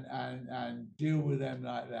and deal with them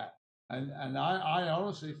like that. And I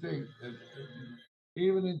honestly think that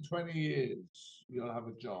even in 20 years, you'll have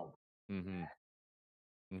a job. Mm-hmm.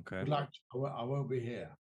 Okay. I won't be here.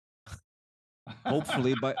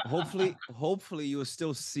 Hopefully, but hopefully you'll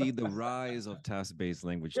still see the rise of task-based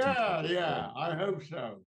language teaching. Yeah, I hope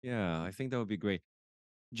so. Yeah, I think that would be great.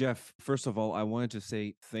 Geoff, first of all, I wanted to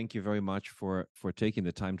say thank you very much for taking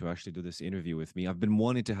the time to actually do this interview with me. I've been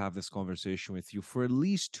wanting to have this conversation with you for at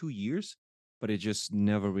least 2 years, but it just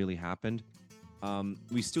never really happened.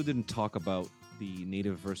 We still didn't talk about the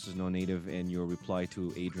native versus non-native and your reply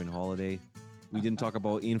to Adrian Holiday. We didn't talk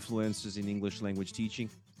about influences in English language teaching,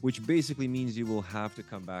 which basically means you will have to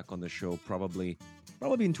come back on the show probably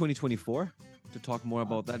in 2024 to talk more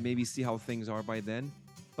about that, maybe see how things are by then.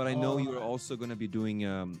 But I know you're also going to be doing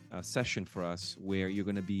a session for us where you're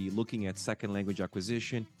going to be looking at second language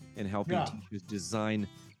acquisition and helping teachers design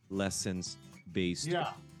lessons based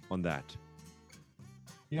on that.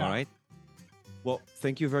 Yeah. All right. Well,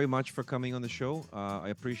 thank you very much for coming on the show. I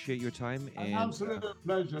appreciate your time. An absolute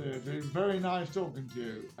pleasure. It's been very nice talking to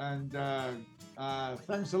you. And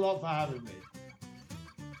thanks a lot for having me.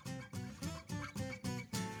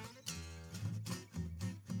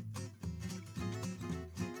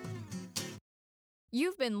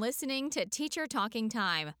 You've been listening to Teacher Talking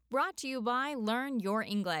Time, brought to you by Learn Your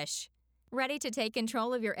English. Ready to take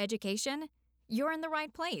control of your education? You're in the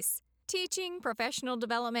right place. Teaching, professional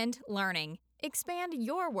development, learning. Expand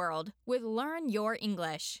your world with Learn Your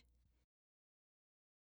English.